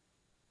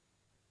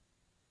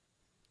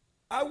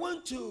 I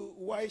went to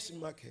Wise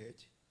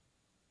Market.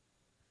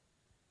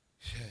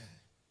 Do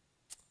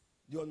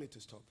you want me to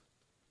stop?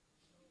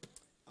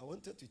 I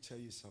wanted to tell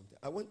you something.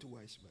 I went to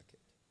Wise Market,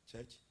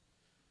 church,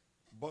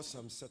 bought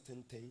some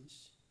certain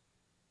things.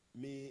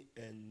 Me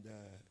and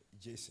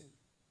Jason,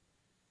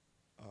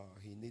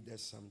 he needed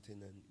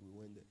something and we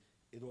went there.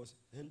 It was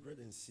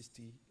 $163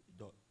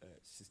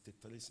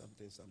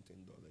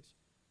 something dollars.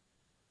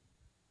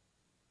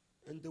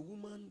 And the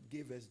woman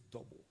gave us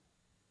double.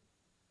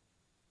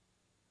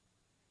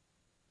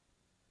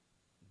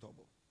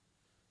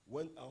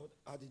 Went out,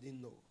 I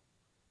didn't know.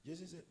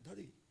 Jason said,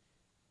 Daddy,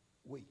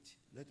 wait,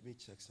 let me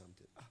check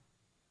something.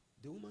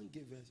 The woman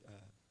gave us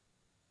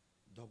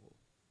double.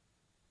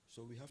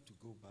 So we have to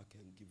go back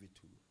and give it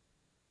to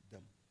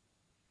them.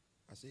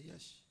 I said,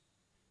 yes.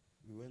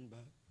 We went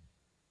back,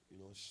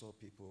 saw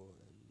people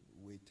and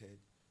waited.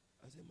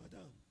 I said,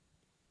 Madam,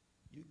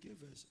 you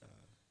gave us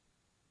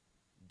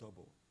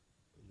double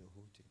in the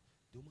whole thing.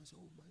 The woman said,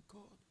 oh my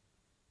God.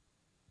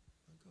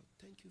 My God,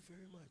 thank you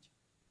very much.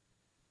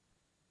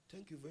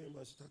 Thank you very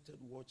much. Started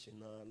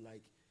watching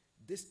like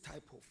this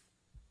type of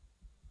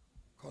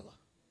color.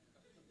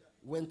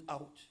 Went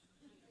out.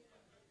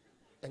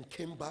 and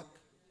came back.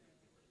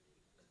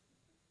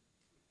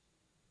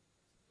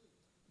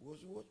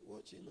 Was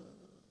watching.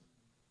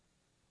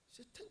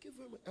 Said, thank you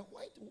very much. A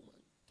white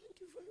woman. Thank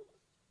you very much.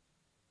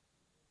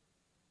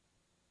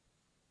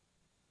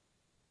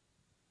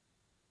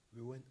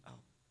 We went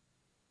out.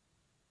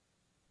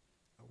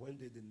 I went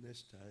there the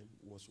next time,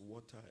 was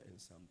water and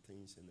some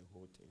things in the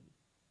whole thing.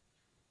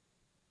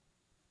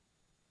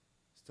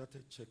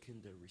 Started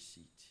checking the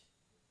receipt.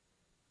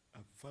 I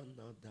found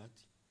out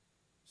that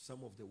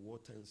some of the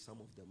water and some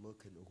of the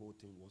milk and the whole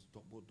thing was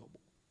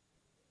double.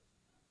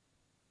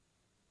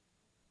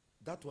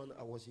 That one,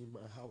 I was in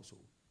my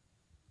household.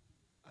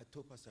 I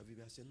told Pastor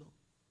Vivi, I said, no,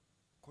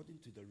 according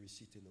to the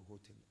receipt in the whole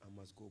thing, I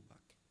must go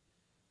back.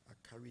 I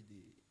carried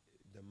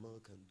the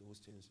milk and those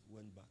things,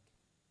 went back.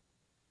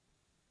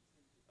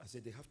 I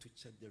said, they have to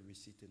check the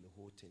receipt in the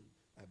whole thing.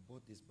 I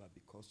bought this back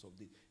because of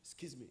the,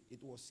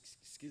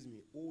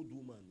 old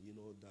woman,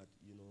 that,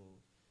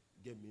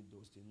 gave me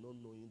those things, not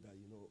knowing that,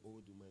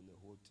 old woman and the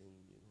whole thing,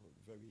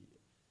 very.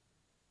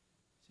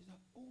 She said,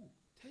 oh,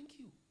 thank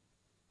you.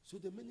 So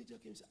the manager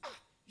came and said,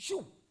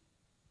 you,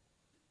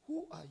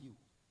 who are you?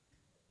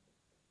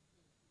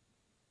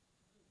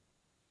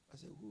 I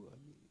said, who am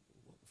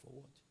I? For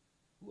what?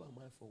 Who am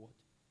I for what?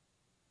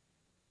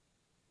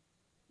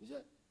 He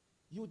said,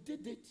 you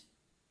did it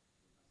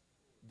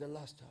the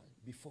last time,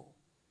 before.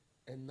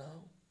 And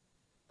now,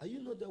 are you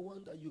not the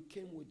one that you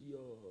came with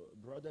your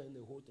brother in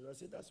the hotel? I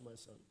said, that's my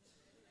son.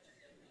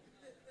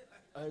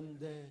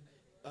 And,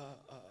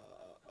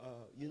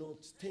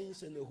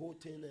 stains in the whole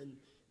thing and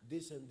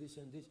this and this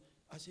and this.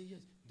 I said, yes.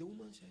 The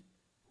woman said,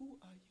 who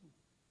are you?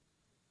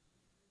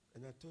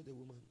 And I told the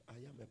woman, I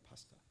am a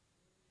pastor.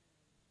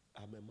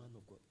 I'm a man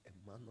of God.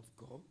 A man of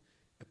God?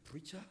 A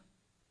preacher?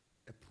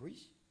 A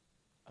priest?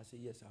 I said,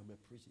 yes, I'm a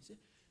priest. He said,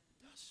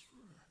 that's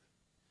right.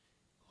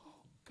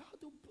 Oh,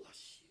 God will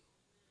bless you.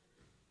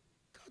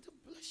 God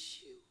will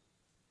bless you.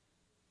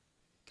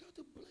 God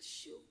will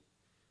bless you.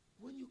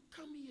 When you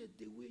come here,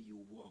 the way you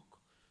walk,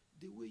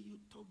 the way you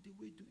talk, the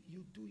way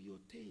you do your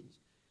things,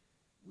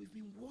 we've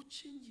been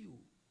watching you.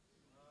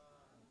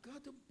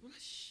 God will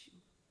bless you.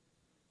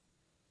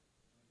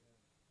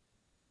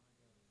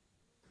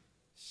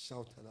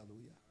 Shout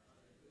hallelujah.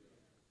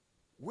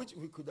 Which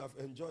we could have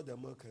enjoyed the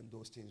milk and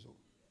those things.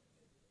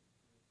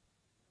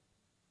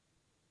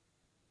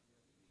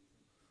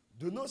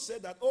 Do not say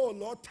that, oh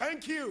Lord,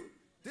 thank you.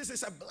 This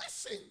is a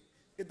blessing.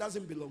 It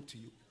doesn't belong to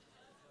you.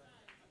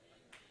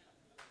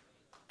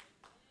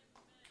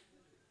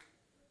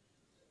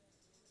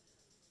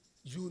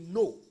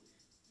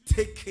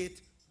 Take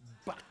it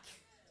back.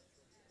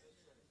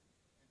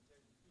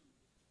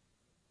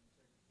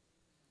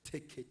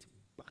 Take it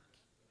back.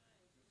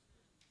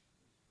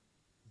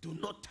 Do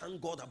not thank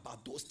God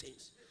about those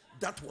things.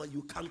 That one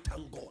you can't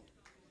thank God.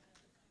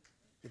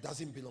 It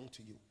doesn't belong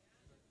to you.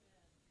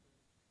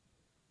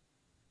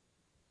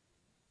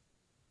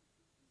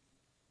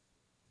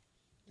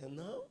 And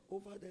now,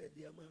 over there,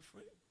 they are my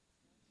friend.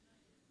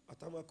 At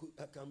time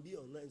I can be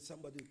online,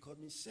 somebody will call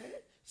me, sir,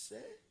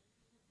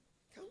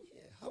 come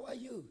here. How are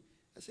you?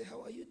 I say,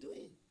 how are you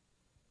doing?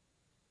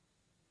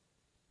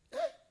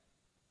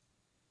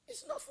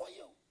 It's not for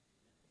you.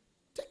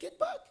 Take it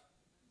back.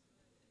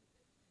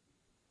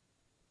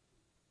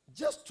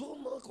 Just 2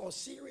 milk or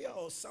cereal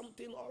or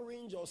something,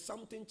 orange or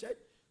something, check.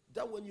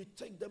 That when you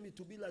take them, it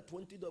will be like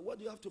 $20. What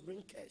do you have to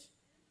bring cash?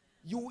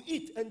 You will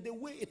eat, and the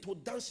way it will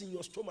dance in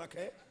your stomach,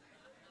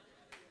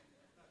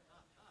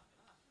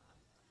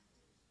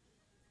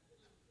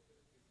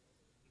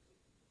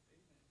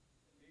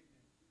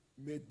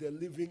 May the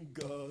living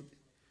God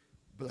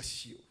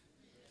bless you.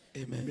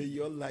 Amen. May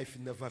your life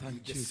never be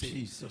the same. Thank you,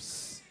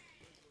 Jesus.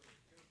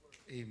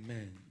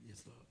 Amen.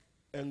 Yes, Lord.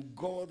 And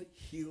God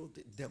healed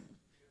them,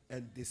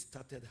 and they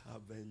started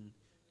having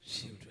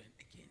children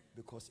again.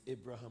 Because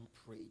Abraham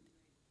prayed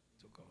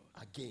to God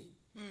again.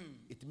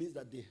 It means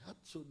that they had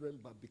children,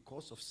 but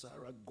because of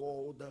Sarah,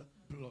 God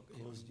blocked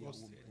their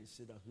womb. He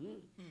said that,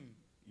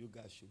 you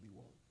guys should be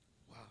one.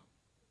 Wow.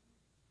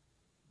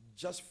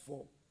 Just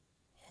for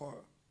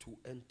her to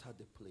enter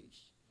the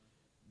place,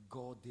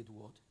 God did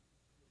what?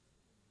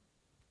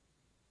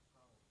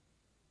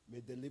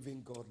 May the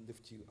living God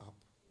lift you up.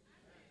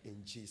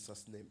 In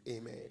Jesus' name,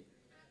 amen.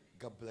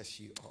 God bless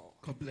you all.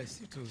 God bless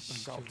you too.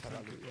 Shout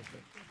hallelujah.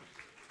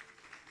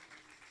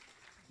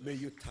 May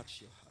you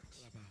touch your heart.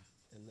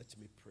 And let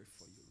me pray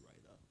for you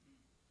right now.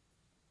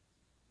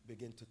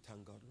 Begin to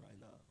thank God right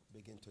now.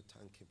 Begin to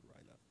thank Him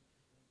right now.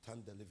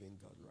 Thank the living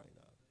God right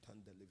now.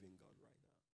 Thank the living God right now.